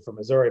might be good for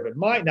Missouri, but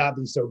might not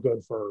be so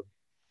good for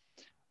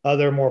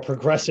other more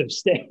progressive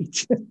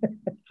states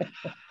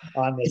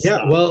on this. Yeah,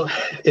 stuff. well,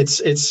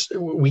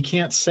 we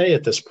can't say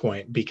at this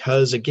point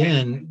because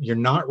again, you're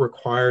not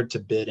required to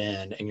bid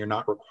in and you're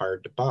not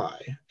required to buy.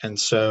 And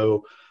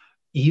so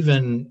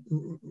even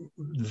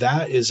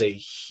that is a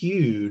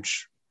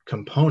huge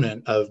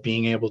component of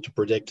being able to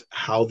predict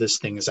how this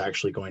thing is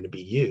actually going to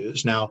be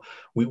used. Now,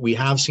 we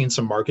have seen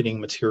some marketing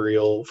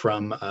material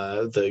from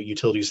the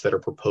utilities that are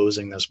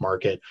proposing this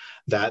market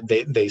that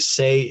they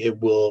say it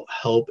will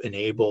help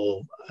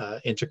enable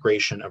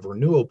integration of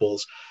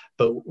renewables,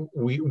 but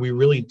we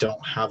really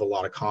don't have a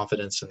lot of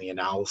confidence in the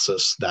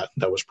analysis that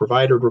was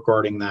provided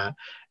regarding that.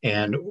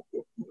 And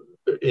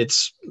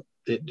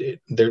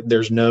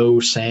there's no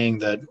saying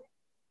that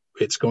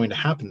it's going to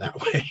happen that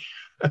way.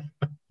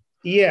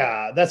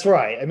 Yeah, that's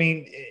right. I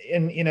mean,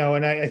 and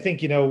I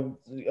think, the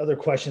other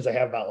questions I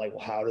have about like,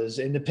 well, how does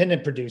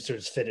independent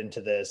producers fit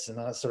into this and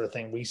that sort of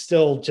thing? We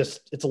still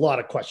it's a lot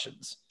of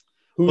questions.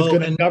 Who's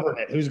going to govern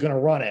it? Who's going to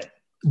run it?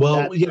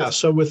 Well, yeah.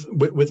 So with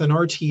an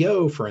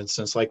RTO, for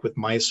instance, like with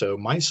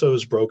MISO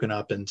is broken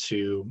up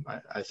into,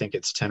 I think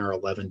it's 10 or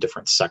 11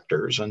 different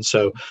sectors. And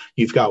so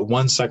you've got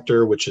one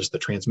sector, which is the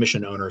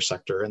transmission owner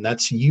sector, and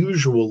that's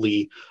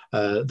usually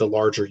the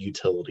larger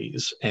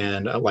utilities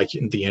and like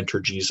the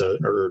Entergy's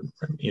or,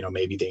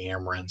 maybe the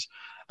Amerens.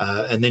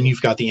 And then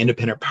you've got the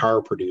independent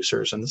power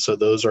producers. And so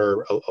those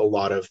are a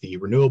lot of the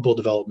renewable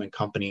development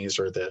companies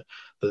or the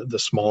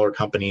smaller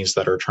companies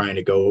that are trying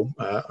to go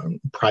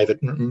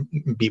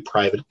be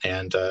private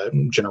and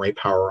generate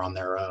power on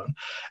their own.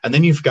 And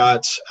then you've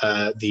got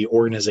the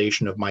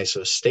organization of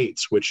MISO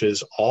states, which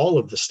is all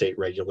of the state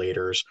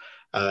regulators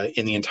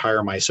in the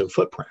entire MISO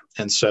footprint.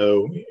 And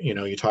so,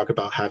 you talk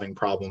about having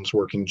problems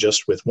working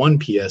just with one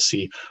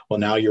PSC. Well,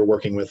 now you're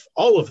working with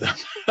all of them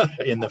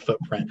in the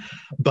footprint,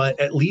 but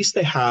at least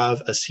they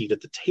have a seat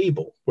at the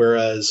table.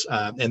 Whereas,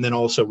 and then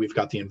also we've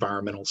got the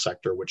environmental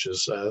sector, which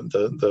is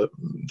the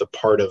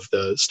part of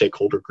the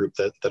stakeholder group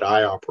that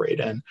I operate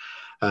in,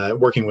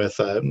 working with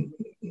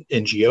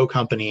NGO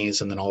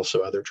companies and then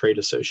also other trade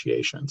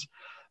associations.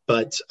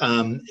 But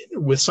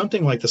with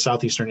something like the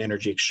Southeastern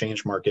Energy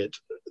Exchange Market,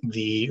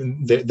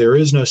 there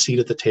is no seat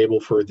at the table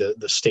for the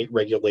state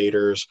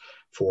regulators,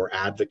 for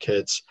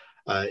advocates.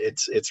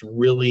 It's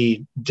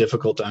really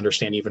difficult to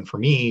understand, even for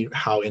me,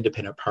 how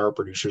independent power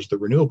producers, the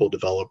renewable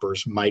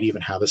developers, might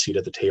even have a seat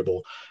at the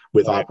table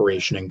with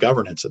operation and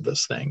governance of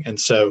this thing. And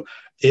so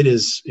it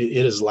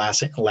is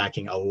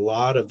lacking a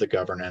lot of the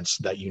governance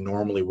that you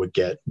normally would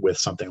get with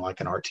something like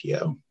an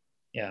RTO.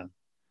 Yeah.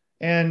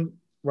 And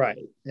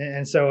right.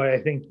 And so I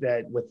think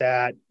that with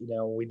that,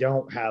 we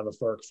don't have a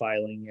FERC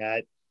filing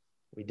yet.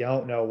 We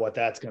don't know what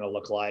that's going to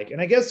look like.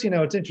 And I guess,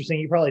 it's interesting.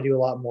 You probably do a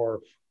lot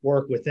more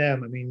work with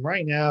them. I mean,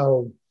 right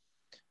now,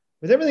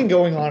 with everything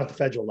going on at the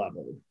federal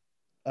level,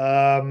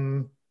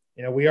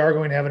 we are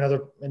going to have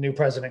a new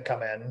president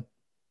come in,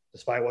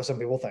 despite what some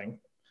people think.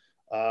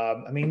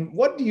 I mean,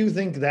 what do you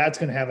think that's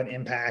going to have an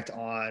impact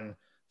on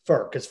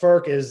FERC? Because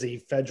FERC is the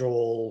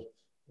Federal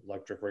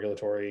Electric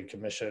Regulatory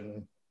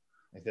Commission,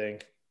 I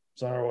think.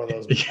 So I don't know what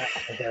those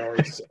I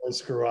always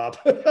screw up.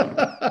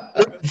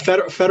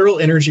 Federal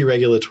Energy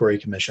Regulatory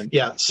Commission.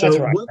 Yeah. So that's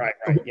right.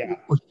 Yeah.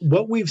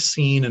 What we've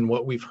seen and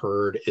what we've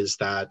heard is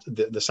that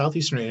the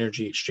Southeastern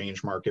Energy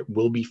Exchange Market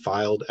will be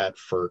filed at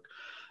FERC.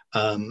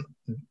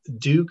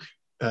 Duke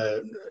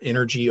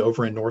Energy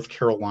over in North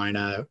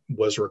Carolina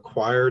was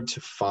required to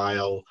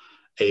file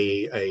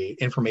a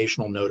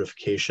informational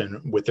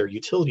notification with their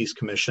Utilities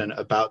Commission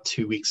about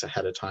 2 weeks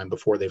ahead of time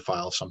before they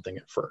file something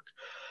at FERC.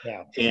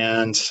 Yeah.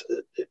 And,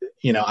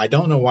 I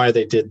don't know why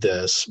they did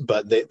this,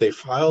 but they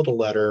filed a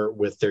letter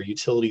with their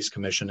Utilities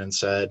Commission and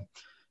said,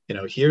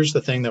 here's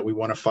the thing that we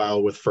want to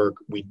file with FERC.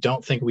 We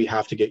don't think we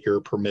have to get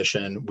your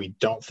permission. We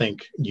don't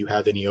think you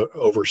have any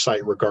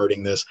oversight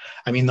regarding this.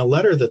 I mean, the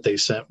letter that they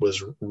sent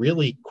was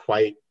really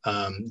quite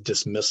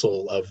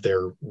dismissal of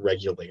their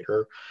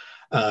regulator,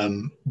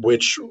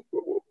 which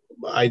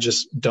I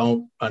just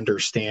don't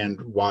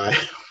understand why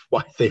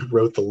they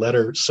wrote the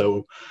letter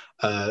so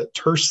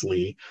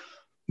tersely.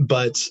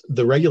 But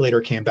the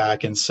regulator came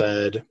back and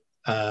said,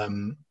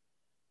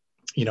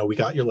 we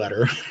got your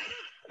letter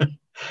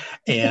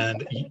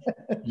and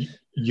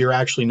you're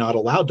actually not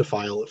allowed to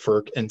file at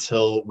FERC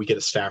until we get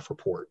a staff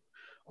report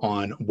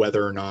on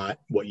whether or not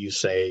what you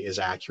say is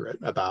accurate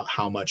about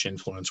how much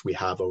influence we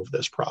have over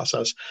this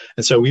process.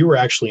 And so we were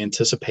actually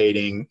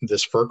anticipating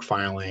this FERC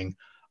filing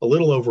a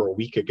little over a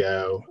week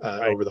ago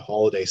over the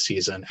holiday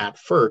season at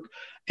FERC.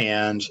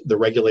 And the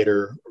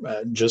regulator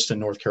just in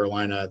North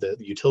Carolina, the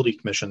Utility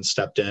Commission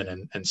stepped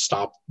in and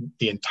stopped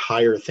the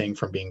entire thing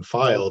from being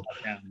filed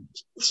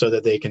so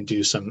that they can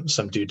do some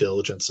due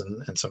diligence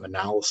and some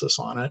analysis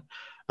on it,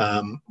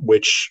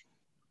 which,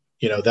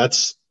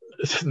 that's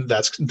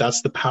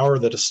the power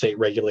that a state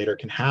regulator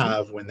can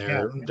have when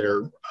they're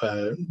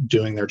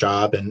doing their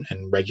job and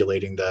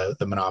regulating the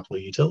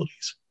monopoly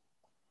utilities.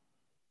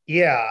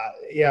 Yeah.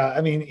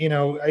 I mean,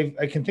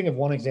 I can think of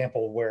one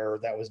example where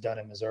that was done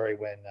in Missouri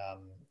when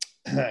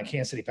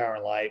Kansas City Power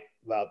and Light,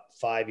 about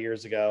 4.5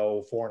 years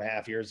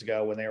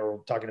ago, when they were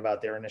talking about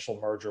their initial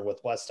merger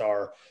with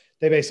Westar,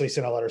 they basically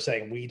sent a letter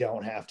saying, we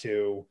don't have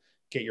to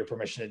get your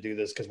permission to do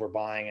this because we're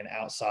buying an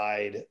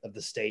outside of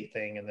the state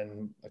thing. And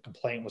then a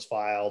complaint was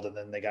filed, and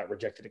then they got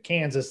rejected at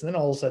Kansas. And then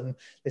all of a sudden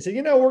they said,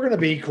 we're going to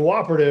be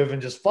cooperative and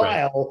just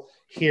file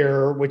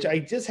here, which I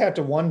just have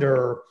to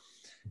wonder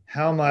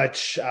how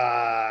much,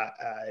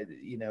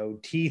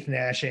 teeth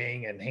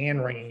gnashing and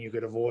hand wringing you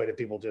could avoid if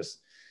people just,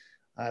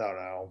 I don't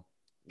know,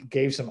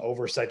 gave some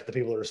oversight to the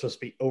people that are supposed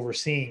to be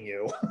overseeing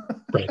you.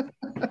 Right.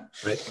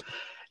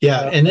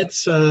 Yeah. And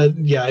it's,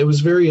 it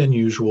was very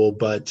unusual,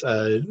 but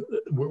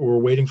we're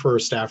waiting for a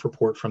staff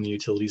report from the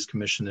Utilities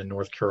Commission in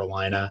North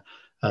Carolina,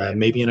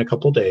 maybe in a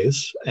couple of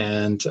days.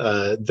 And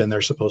then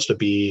there's supposed to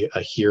be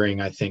a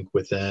hearing, I think,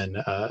 within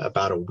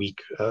about a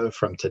week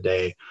from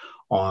today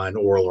on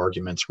oral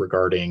arguments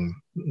regarding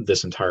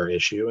this entire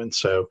issue. And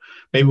so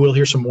maybe we'll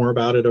hear some more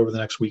about it over the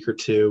next week or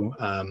two.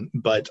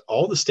 But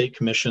all the state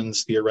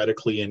commissions,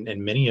 theoretically,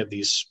 in many of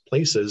these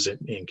places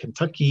in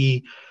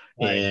Kentucky,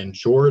 in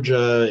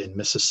Georgia, in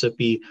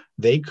Mississippi,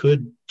 they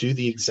could do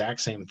the exact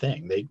same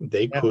thing.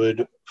 They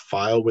could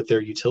file with their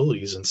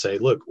utilities and say,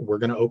 look, we're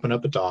going to open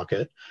up a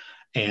docket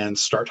and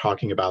start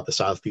talking about the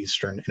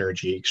Southeastern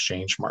Energy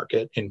Exchange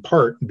Market, in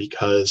part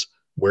because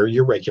we're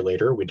your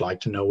regulator. We'd like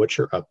to know what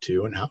you're up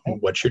to and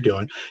what you're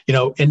doing,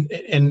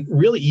 and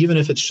really, even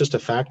if it's just a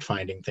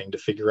fact-finding thing to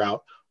figure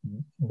out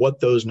what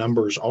those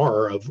numbers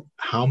are of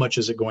how much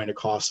is it going to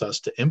cost us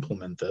to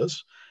implement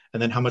this,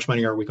 and then how much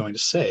money are we going to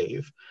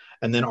save?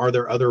 And then are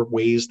there other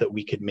ways that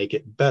we could make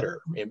it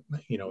better?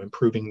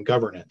 Improving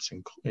governance,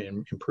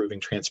 improving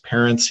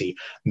transparency,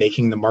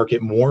 making the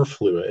market more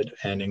fluid,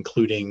 and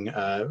including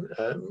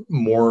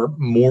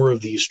more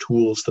of these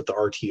tools that the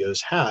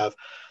RTOs have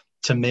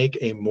to make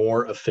a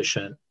more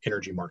efficient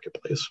energy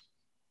marketplace.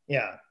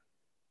 Yeah.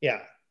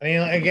 I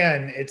mean,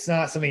 again, it's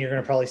not something you're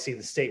going to probably see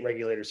the state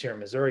regulators here in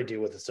Missouri do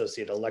with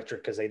Associated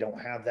Electric because they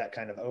don't have that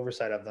kind of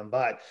oversight of them.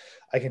 But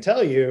I can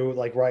tell you,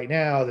 like right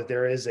now, that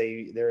there's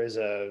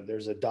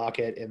a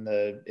docket in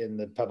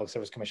the Public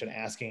Service Commission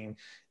asking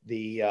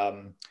the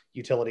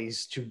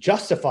utilities to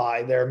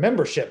justify their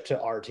membership to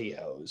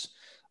RTOs,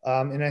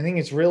 and I think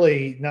it's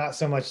really not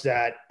so much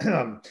that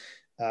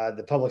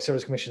the Public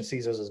Service Commission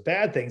sees those as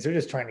bad things. They're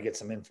just trying to get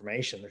some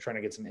information. They're trying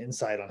to get some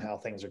insight on how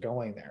things are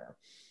going there.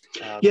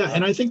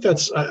 And I think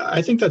that's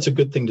a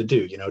good thing to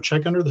do.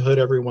 Check under the hood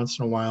every once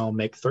in a while.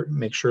 Make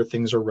sure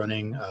things are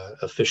running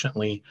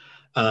efficiently.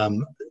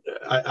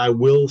 I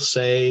will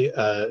say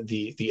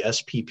the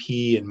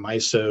SPP and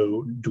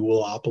MISO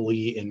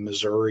duopoly in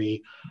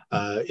Missouri.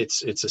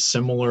 It's a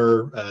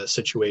similar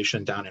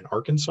situation down in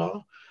Arkansas,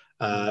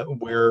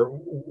 where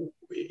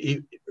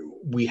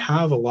we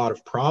have a lot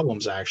of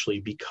problems actually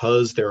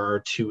because there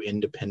are two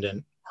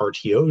independent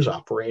RTOs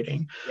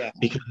operating.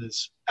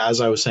 Because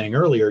as I was saying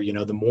earlier,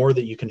 the more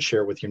that you can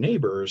share with your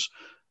neighbors,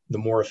 the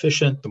more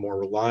efficient, the more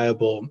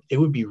reliable. It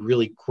would be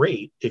really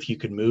great if you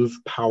could move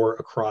power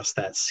across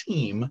that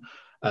seam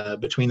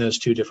between those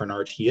two different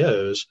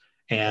RTOs.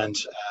 And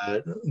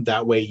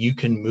that way you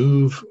can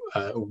move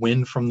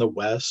wind from the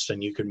west,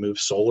 and you can move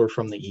solar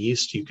from the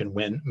east. You can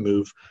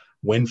move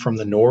wind from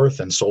the north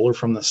and solar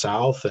from the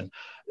south. And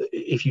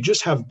if you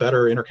just have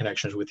better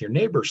interconnections with your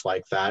neighbors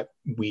like that,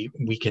 we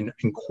can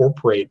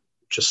incorporate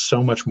just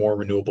so much more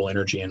renewable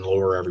energy and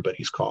lower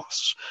everybody's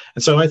costs.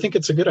 And so I think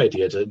it's a good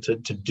idea to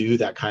do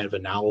that kind of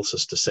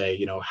analysis to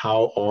say,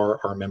 how are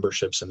our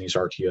memberships in these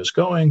RTOs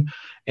going?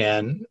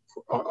 And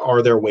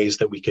are there ways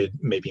that we could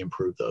maybe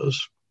improve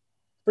those?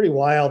 Pretty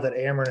wild that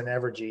Ameren and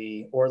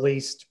Evergy, or at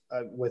least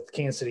with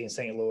Kansas City and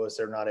St. Louis,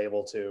 they're not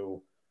able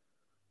to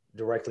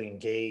directly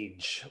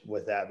engage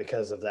with that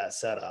because of that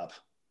setup.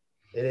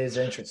 It is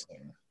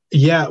interesting.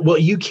 Yeah, well,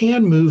 you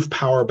can move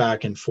power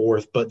back and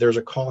forth, but there's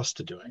a cost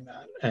to doing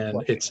that,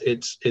 and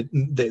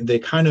they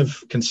kind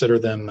of consider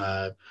them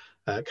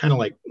kind of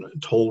like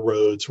toll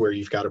roads where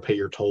you've got to pay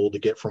your toll to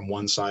get from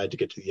one side to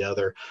get to the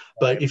other.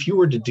 But if you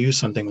were to do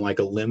something like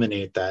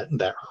eliminate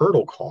that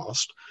hurdle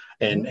cost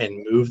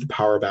and move the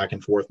power back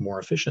and forth more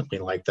efficiently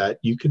like that,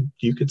 you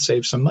could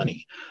save some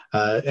money.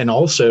 And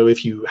also,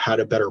 if you had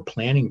a better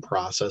planning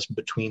process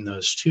between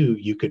those two,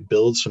 you could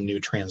build some new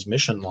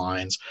transmission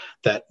lines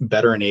that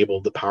better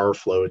enable the power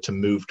flow to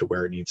move to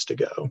where it needs to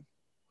go.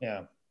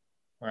 Yeah,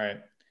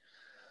 right.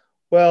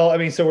 Well, I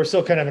mean, so we're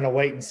still kind of in a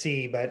wait and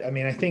see, but I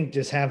mean, I think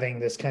just having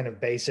this kind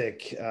of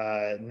basic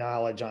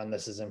knowledge on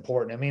this is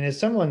important. I mean, if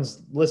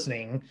someone's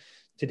listening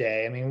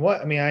today? I mean,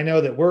 I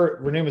know that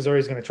Renew Missouri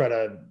is going to try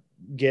to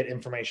get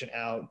information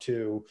out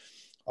to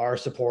our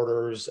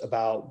supporters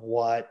about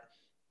what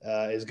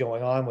is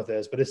going on with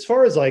this. But as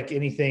far as like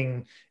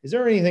anything, is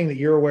there anything that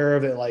you're aware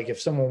of it? Like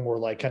if someone were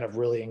like kind of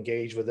really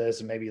engaged with this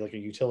and maybe like a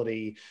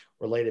utility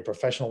related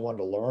professional wanted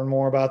to learn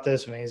more about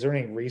this, I mean, is there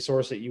any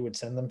resource that you would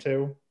send them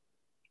to?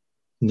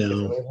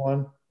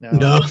 No.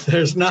 No,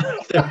 there's not.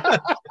 I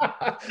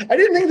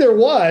didn't think there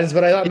was,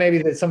 but I thought maybe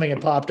that something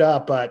had popped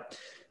up, but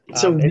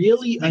it's a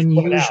really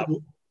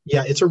unusual.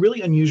 Yeah, it's a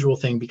really unusual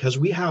thing because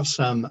we have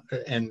some,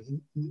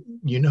 and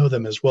you know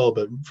them as well,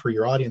 but for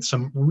your audience,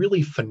 some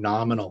really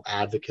phenomenal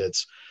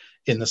advocates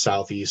in the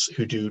Southeast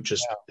who do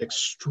just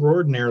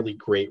extraordinarily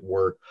great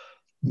work,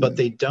 but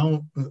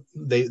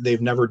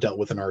they've never dealt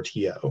with an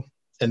RTO.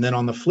 And then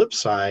on the flip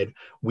side,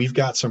 we've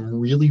got some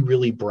really,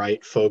 really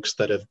bright folks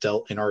that have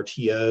dealt in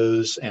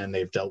RTOs and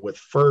they've dealt with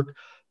FERC,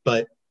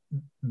 but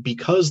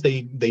because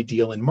they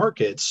deal in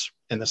markets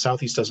and the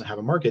Southeast doesn't have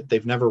a market,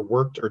 they've never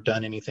worked or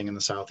done anything in the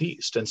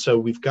Southeast. And so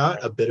we've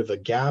got a bit of a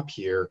gap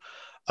here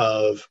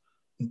of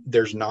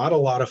there's not a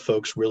lot of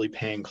folks really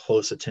paying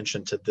close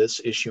attention to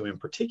this issue in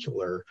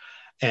particular.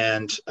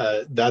 And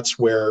that's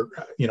where,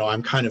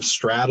 I'm kind of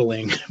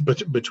straddling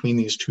between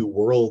these two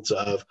worlds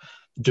of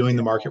doing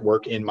the market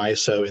work in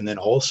MISO and then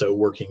also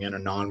working in a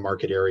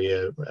non-market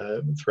area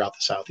throughout the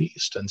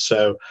Southeast. And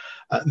so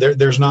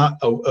there's not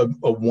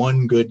a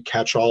one good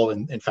catch-all.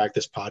 And in fact,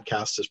 this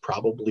podcast is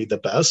probably the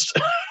best.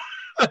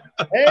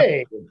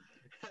 Hey,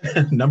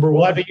 number one.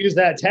 We'll have to use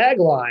that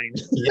tagline.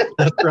 Yeah,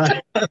 that's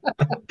right.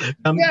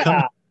 Come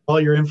all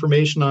your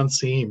information on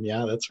SEAM.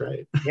 Yeah, that's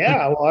right.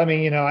 Yeah. Well, I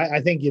mean,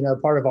 I think,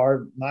 part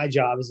of my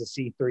job as a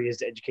C3 is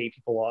to educate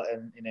people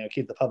and,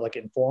 keep the public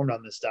informed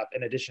on this stuff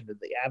in addition to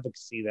the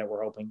advocacy that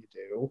we're hoping to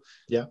do.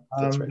 Yeah.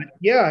 That's right.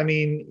 Yeah. I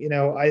mean,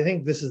 I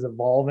think this is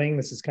evolving.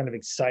 This is kind of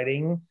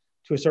exciting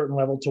to a certain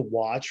level to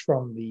watch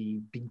from the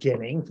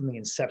beginning, from the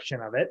inception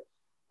of it.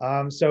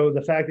 So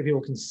the fact that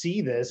people can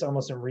see this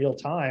almost in real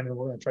time, and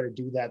we're going to try to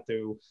do that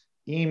through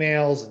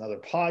emails and other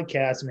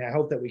podcasts. I mean, I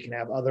hope that we can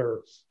have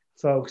other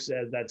folks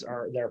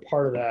they're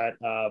part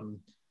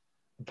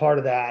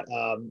of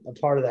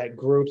that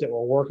group that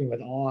we're working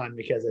with on,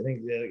 because I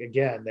think that,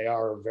 again, they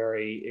are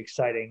very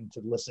exciting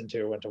to listen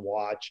to and to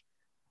watch,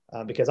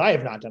 because I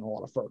have not done a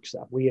lot of FERC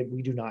stuff. We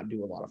do not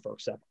do a lot of FERC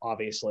stuff,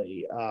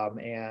 obviously,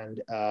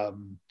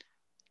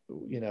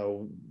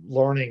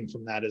 learning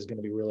from that is going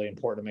to be really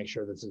important to make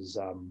sure this is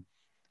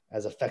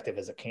as effective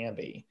as it can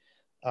be.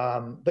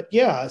 But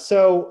yeah,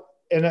 so,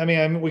 and I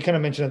mean, we kind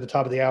of mentioned at the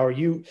top of the hour,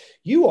 you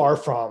are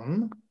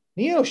from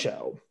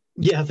Neosho.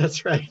 Yeah,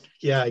 that's right.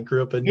 Yeah, I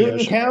grew up in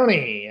Newton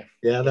County.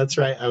 Yeah, that's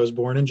right. I was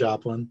born in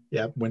Joplin.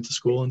 Yeah, went to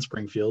school in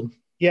Springfield.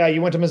 Yeah,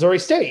 you went to Missouri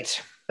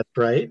State. That's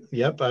right.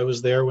 Yep, I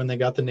was there when they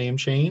got the name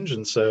change,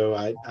 and so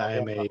I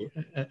am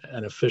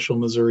an official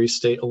Missouri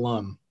State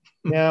alum.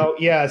 Now,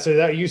 yeah, so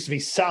that used to be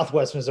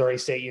Southwest Missouri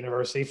State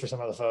University for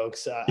some of the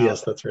folks.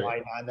 Yes, that's right.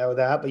 Might not know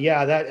that, but yeah,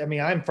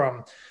 I'm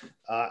from.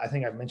 I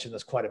think I've mentioned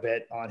this quite a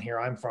bit on here.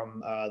 I'm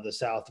from the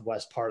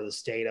southwest part of the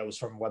state. I was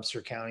from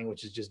Webster County,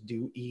 which is just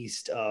due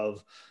east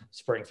of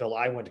Springfield.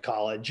 I went to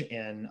college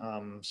in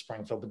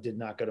Springfield, but did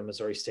not go to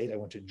Missouri State. I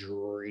went to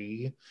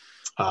Drury.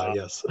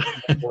 Yes.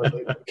 Where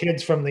the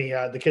kids from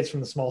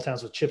the small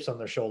towns with chips on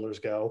their shoulders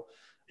go.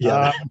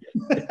 Yeah.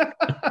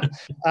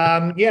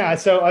 Yeah.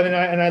 So I mean,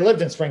 I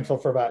lived in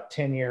Springfield for about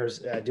 10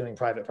 years doing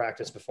private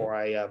practice before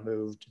I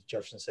moved to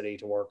Jefferson City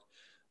to work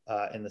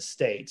in the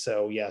state.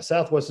 So yeah,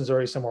 Southwest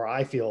Missouri is somewhere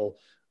I feel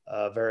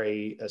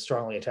very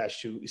strongly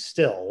attached to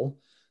still.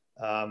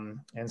 And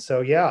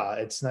so, yeah,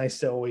 it's nice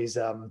to always,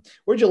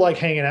 where'd you like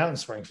hanging out in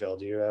Springfield?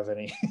 Do you have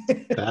any?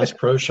 Bass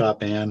Pro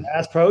Shop, man.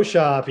 Bass Pro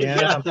Shop.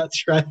 Yeah,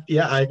 that's right.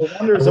 Yeah. The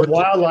Wonders of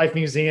Wildlife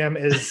Museum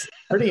is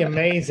pretty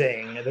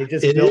amazing. They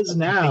just it is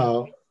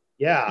now.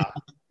 Yeah.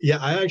 Yeah,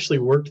 I actually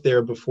worked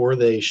there before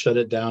they shut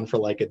it down for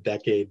like a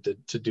decade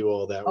to do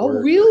all that work. Oh,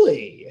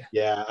 really?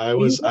 Yeah, I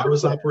was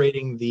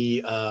operating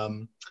the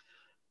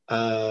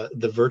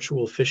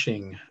virtual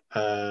fishing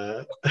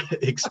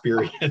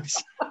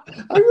experience.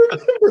 I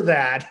remember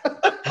that.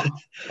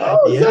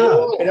 Oh,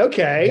 yeah. Right?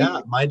 Okay. Yeah,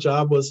 my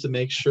job was to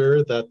make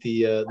sure that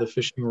the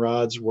fishing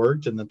rods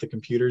worked and that the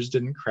computers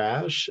didn't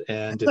crash.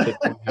 And if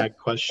anyone had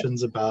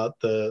questions about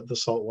the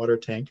saltwater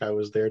tank, I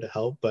was there to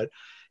help. But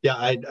yeah,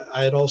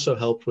 I had also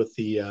helped with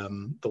the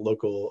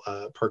local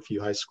Parkview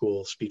High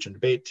School speech and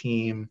debate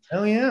team.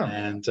 Oh yeah,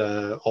 and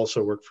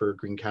also worked for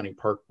Greene County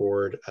Park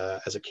Board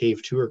as a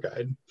cave tour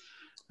guide.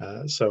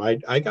 So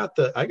I got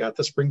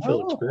the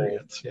Springfield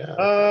experience. Yeah.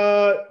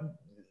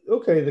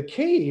 Okay, the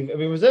cave. I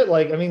mean, was that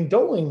like? I mean,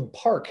 Doling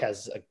Park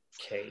has a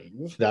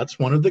cave. That's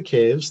one of the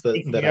caves that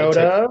I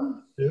took.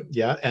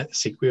 Yeah, at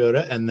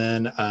Sequiota, and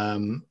then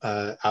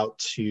out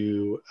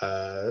to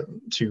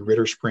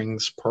Ritter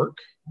Springs Park.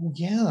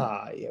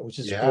 Yeah, which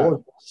is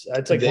gorgeous.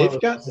 It's like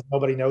they've got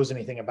nobody knows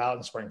anything about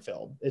in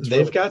Springfield.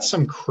 They've got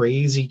some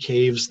crazy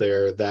caves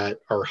there that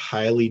are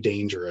highly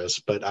dangerous,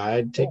 but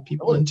I'd take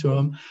people into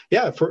them.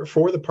 Yeah,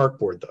 for the park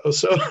board though,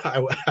 so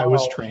I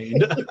was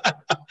trained.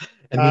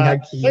 And we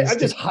had keys. I've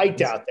just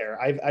hiked out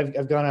there.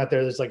 I've gone out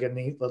there. There's like a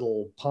neat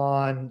little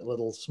pond, a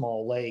little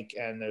small lake,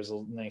 and there's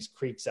a nice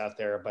creeks out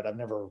there. But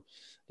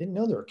didn't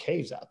know there were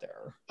caves out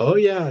there. Oh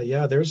yeah.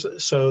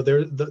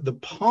 The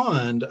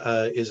pond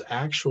is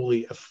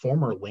actually a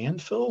former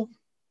landfill.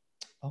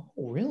 Oh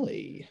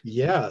really?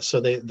 Yeah. So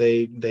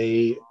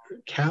they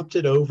capped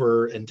it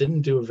over and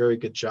didn't do a very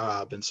good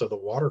job, and so the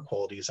water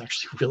quality is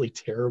actually really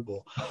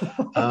terrible.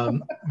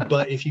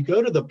 But if you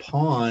go to the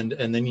pond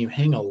and then you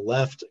hang a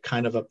left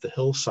kind of up the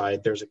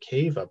hillside, there's a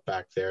cave up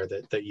back there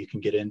that you can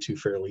get into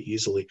fairly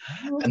easily.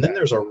 Okay. And then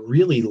there's a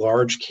really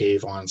large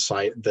cave on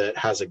site that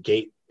has a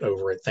gate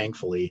over it,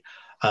 thankfully.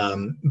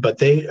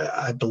 But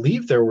I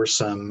believe there were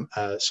some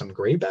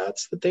gray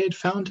bats that they had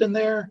found in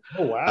there.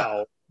 Oh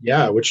wow.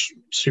 Yeah, which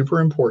super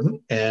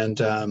important.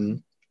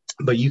 And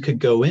but you could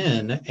go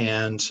in,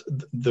 and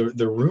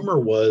the rumor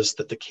was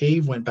that the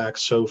cave went back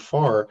so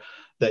far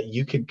that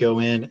you could go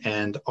in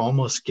and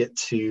almost get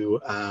to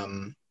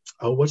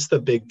what's the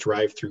big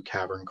drive-through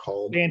cavern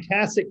called?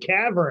 Fantastic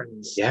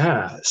Caverns.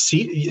 Yeah.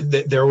 See,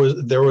 there was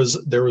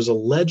a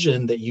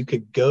legend that you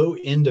could go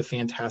into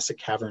Fantastic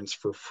Caverns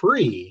for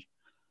free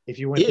if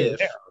you went through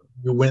there.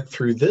 You went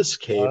through this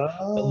cave.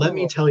 Oh. But let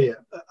me tell you,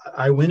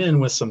 I went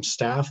in with some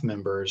staff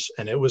members,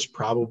 and it was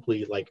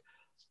probably like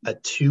a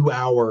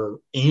 2-hour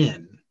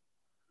in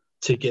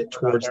to get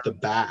towards the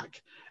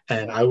back.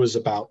 And I was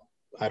about,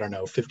 I don't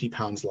know, 50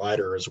 pounds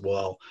lighter as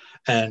well.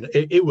 And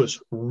it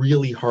was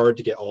really hard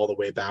to get all the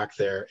way back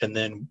there. And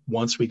then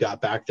once we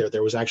got back there,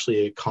 there was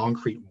actually a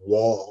concrete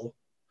wall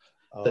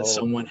that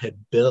someone had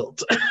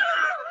built.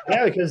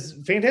 Yeah, because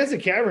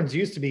Fantastic Caverns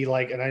used to be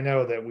like, and I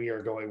know that we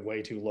are going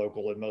way too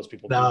local and most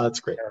people no, that's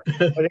great.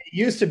 But it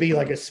used to be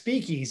like a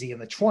speakeasy in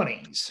the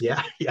 20s.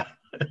 Yeah.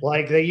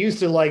 Like they used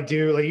to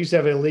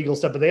have illegal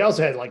stuff, but they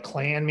also had like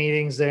clan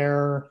meetings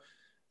there.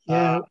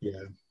 Yeah.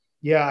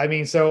 I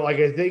mean, so like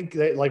I think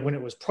that like when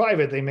it was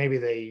private, they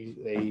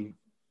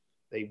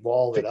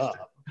walled it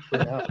up. Who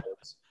knows?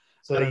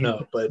 So I don't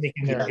know, but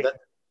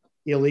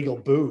illegal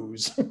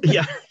booze.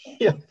 yeah,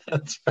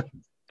 that's right.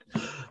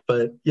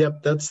 But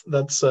yep, that's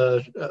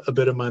a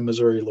bit of my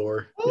Missouri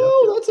lore.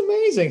 Oh, That's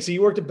amazing. So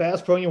you worked at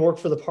Bass Pro and you worked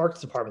for the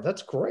Parks Department.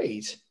 That's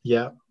great.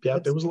 Yeah,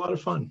 it was a lot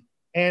of fun.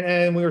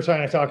 And we were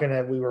talking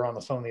that we were on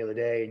the phone the other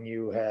day, and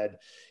you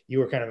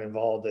were kind of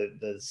involved at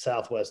the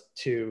Southwest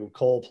 2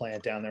 coal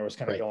plant down there was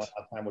kind of going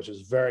out time, which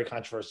was very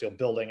controversial,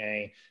 building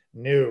a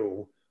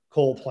new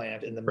coal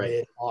plant in the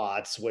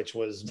mid-aughts, which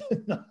was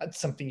not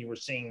something you were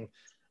seeing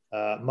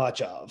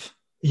much of.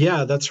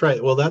 Yeah, that's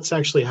right. Well, that's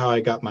actually how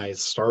I got my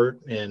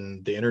start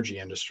in the energy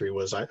industry.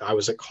 Was I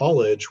was at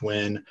college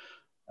when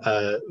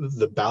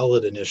the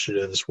ballot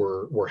initiatives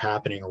were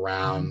happening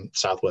around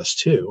Southwest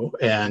 2.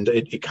 And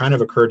it kind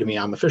of occurred to me,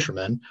 I'm a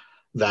fisherman,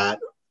 that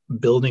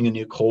building a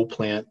new coal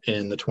plant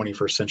in the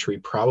 21st century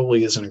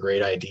probably isn't a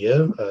great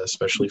idea,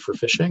 especially for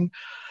fishing.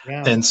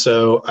 Yeah. And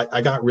so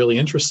I got really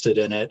interested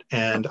in it,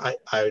 and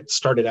I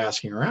started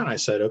asking around. I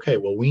said, okay,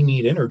 well, we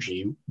need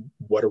energy.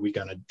 What are we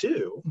going to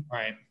do?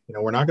 Right.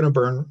 We're not going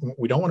to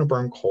we don't want to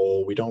burn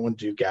coal. We don't want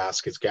to do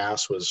gas, because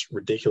gas was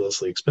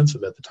ridiculously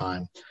expensive at the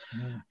time.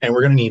 And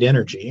we're going to need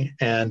energy.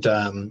 And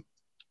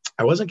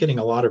I wasn't getting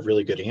a lot of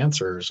really good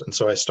answers. And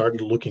so I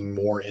started looking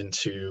more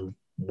into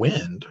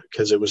wind,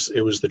 because it was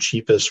the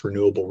cheapest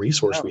renewable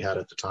resource we had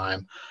at the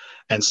time.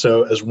 And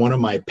so as one of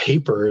my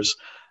papers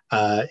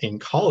in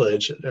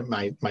college,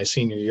 my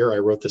senior year, I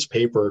wrote this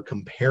paper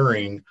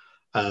comparing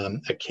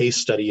a case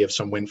study of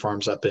some wind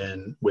farms up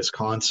in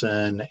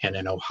Wisconsin and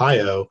in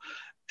Ohio,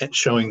 and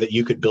showing that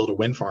you could build a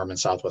wind farm in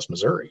Southwest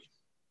Missouri.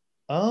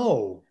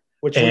 Oh,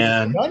 which is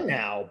done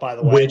now, by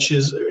the way. Which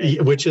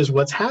is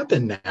what's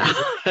happened now.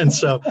 And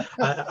so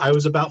I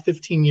was about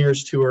 15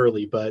 years too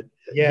early, but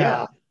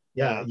yeah,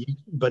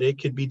 but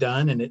it could be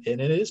done, and it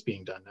is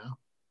being done now.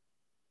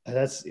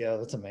 That's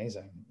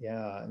amazing.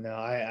 Yeah, no,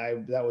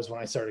 I that was when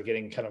I started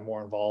getting kind of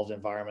more involved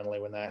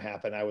environmentally. When that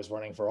happened, I was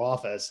running for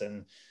office,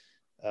 and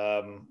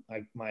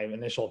my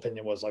initial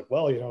opinion was like,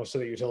 well, so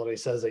the utility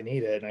says they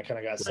need it, and I kind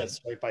of got set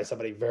straight by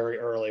somebody very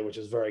early, which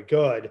is very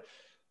good.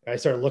 And I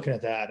started looking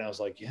at that, and I was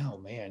like, yeah, oh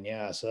man,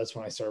 yeah. So that's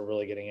when I started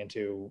really getting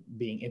into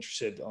being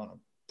interested on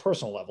a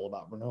personal level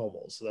about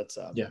renewables. So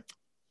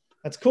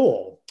that's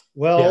cool.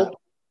 Well,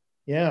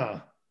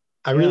 yeah.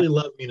 I really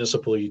love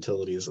municipal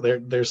utilities.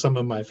 They're some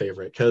of my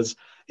favorite, because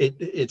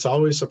it's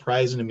always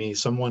surprising to me.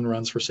 Someone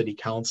runs for city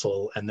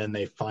council and then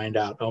they find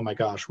out, oh my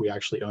gosh, we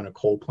actually own a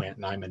coal plant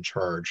and I'm in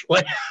charge.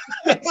 Like,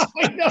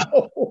 I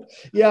know.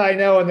 Yeah, I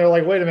know. And they're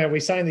like, wait a minute, we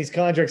signed these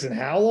contracts, and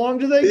how long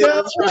do they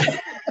go? That's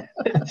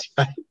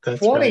right.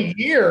 That's 20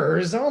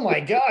 years. Oh my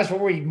gosh, were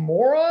we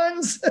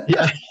morons?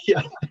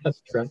 yeah,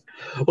 that's right.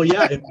 Well,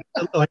 yeah,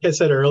 like I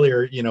said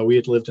earlier, we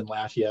had lived in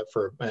Lafayette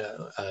for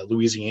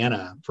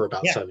Louisiana for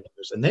about 7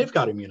 years, and they've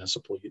got a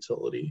municipal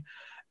utility.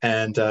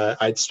 And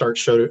I'd start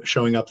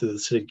showing up to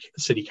the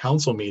city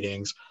council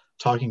meetings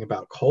talking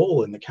about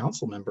coal, and the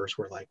council members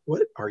were like,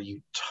 "What are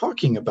you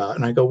talking about?"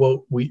 And I go,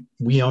 "Well,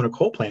 we own a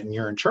coal plant and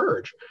you're in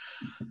charge."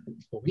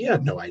 Well, we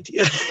had no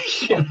idea.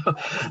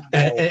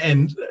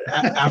 And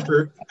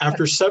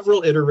after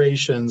several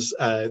iterations,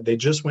 they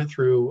just went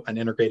through an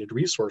integrated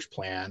resource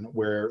plan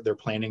where they're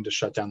planning to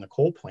shut down the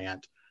coal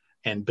plant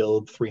and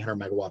build 300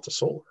 megawatts of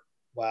solar.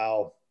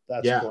 Wow.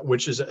 That's cool.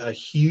 Which is a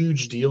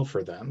huge deal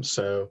for them.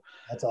 So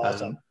that's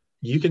awesome.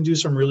 You can do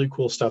some really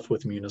cool stuff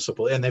with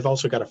municipal, and they've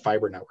also got a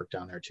fiber network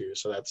down there too.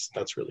 So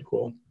that's really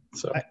cool.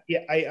 So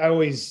I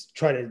always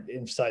try to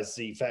emphasize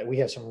the fact we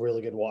have some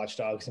really good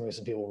watchdogs, and we have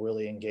some people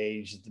really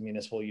engaged at the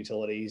municipal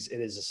utilities. It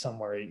is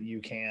somewhere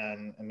you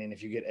can, I mean,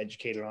 if you get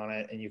educated on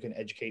it and you can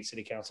educate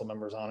city council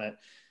members on it,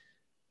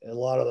 a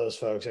lot of those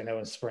folks I know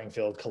in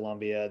Springfield,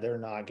 Columbia, they're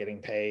not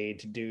getting paid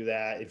to do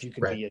that. If you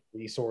can be a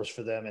resource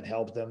for them and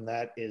help them,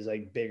 that is a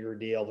bigger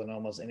deal than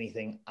almost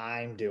anything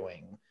I'm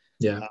doing.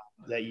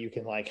 That you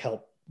can like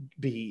help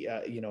be,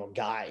 a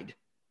guide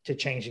to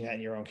changing that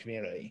in your own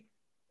community.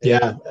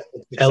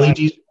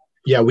 LED.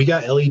 Yeah, we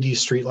got LED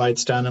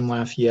streetlights down in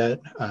Lafayette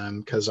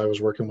because I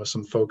was working with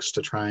some folks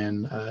to try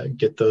and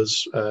get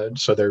those.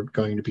 So they're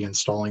going to be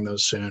installing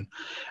those soon.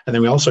 And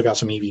then we also got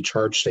some EV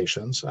charge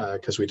stations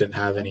because we didn't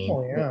have any.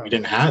 We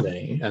didn't have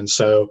any, and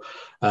so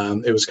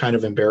it was kind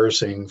of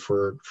embarrassing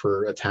for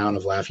a town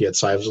of Lafayette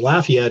size.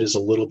 Lafayette is a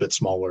little bit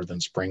smaller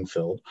than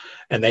Springfield,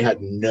 and they had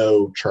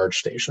no charge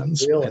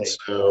stations. Really? And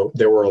so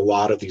there were a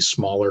lot of these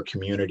smaller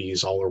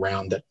communities all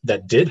around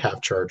that did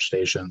have charge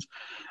stations.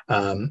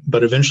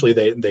 But eventually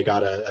they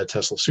got a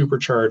Tesla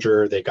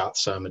supercharger. They got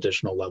some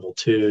additional level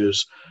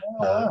 2s.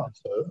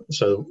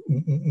 So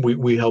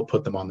we helped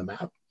put them on the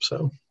map.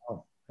 So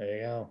there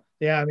you go.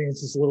 Yeah, I mean,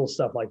 it's just little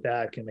stuff like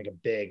that can make a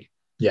big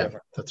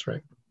difference. That's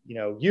right.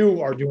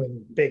 You are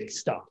doing big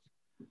stuff.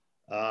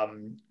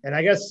 And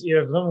I guess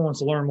if someone wants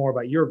to learn more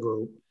about your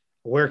group,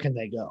 where can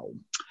they go?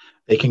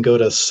 They can go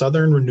to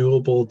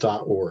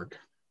southernrenewable.org.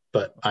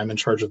 But I'm in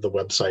charge of the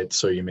website,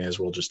 so you may as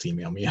well just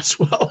email me as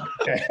well.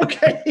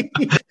 Okay.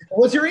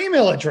 What's your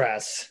email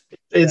address?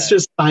 It's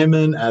just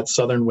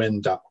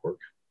simon@southernwind.org.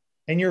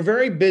 And you're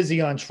very busy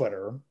on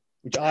Twitter,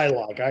 which I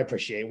like. I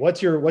appreciate.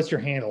 What's your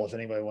handle if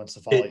anybody wants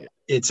to follow you?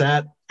 It's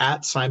at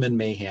Simon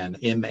Mahan,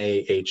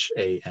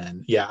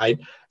 Mahan. Yeah,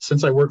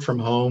 since I work from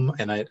home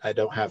and I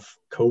don't have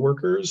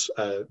coworkers,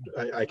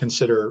 I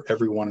consider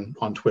everyone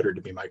on Twitter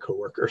to be my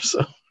coworker.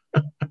 So.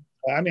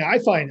 I mean, I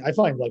find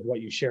like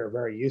what you share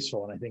very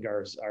useful, and I think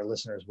our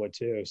listeners would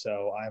too.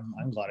 So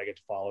I'm glad I get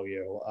to follow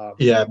you.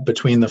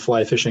 Between the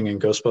fly fishing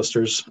and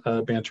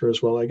Ghostbusters banter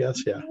as well, I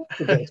guess. Yeah,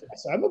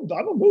 I'm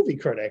a movie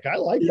critic. I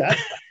like that.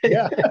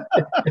 Yeah.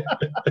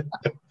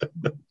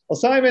 Well,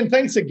 Simon,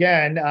 thanks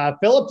again.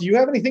 Philip, do you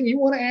have anything you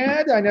want to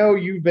add? I know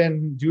you've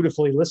been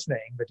dutifully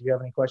listening, but do you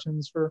have any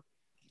questions for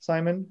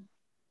Simon?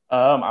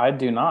 I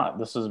do not.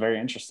 This was very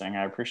interesting.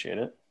 I appreciate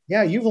it.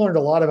 Yeah, you've learned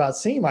a lot about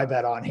SEAM, I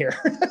bet, on here.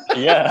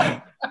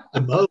 Yeah.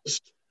 The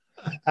most.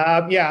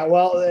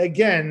 Well,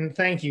 again,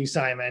 thank you,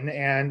 Simon.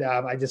 And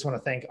I just want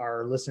to thank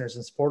our listeners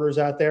and supporters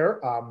out there.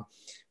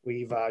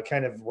 We've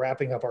kind of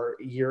wrapping up our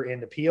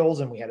year-end appeals,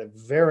 and we had a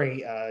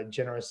very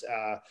generous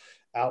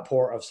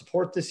outpour of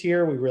support this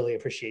year. We really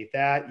appreciate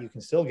that. You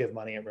can still give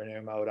money at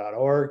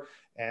renewmo.org.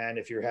 And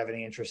if you have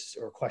any interests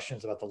or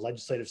questions about the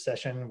legislative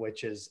session,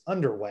 which is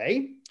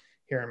underway,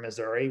 here in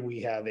Missouri, we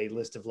have a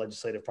list of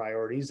legislative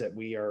priorities that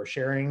we are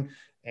sharing,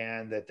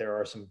 and that there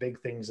are some big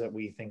things that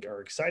we think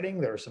are exciting.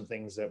 There are some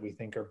things that we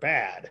think are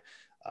bad.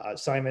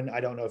 Simon,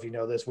 I don't know if you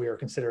know this, we have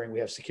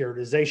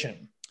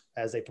securitization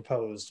as a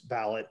proposed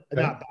ballot,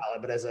 not ballot,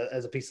 but as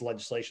a piece of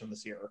legislation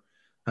this year.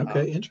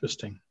 Okay,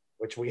 interesting.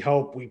 Which we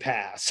hope we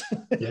pass.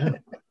 Yeah.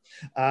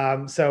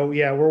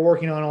 We're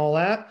working on all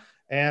that.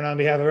 And on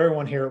behalf of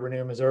everyone here at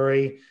Renew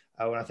Missouri,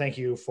 I want to thank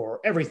you for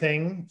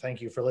everything.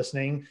 Thank you for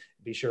listening.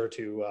 Be sure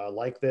to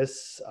like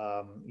this,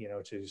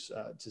 to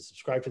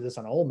subscribe to this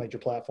on all major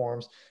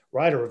platforms,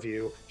 write a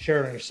review,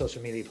 share it on your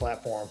social media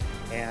platform.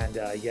 And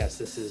yes,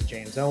 this is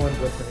James Owen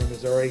with Renew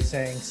Missouri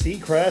saying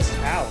Seacrest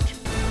out.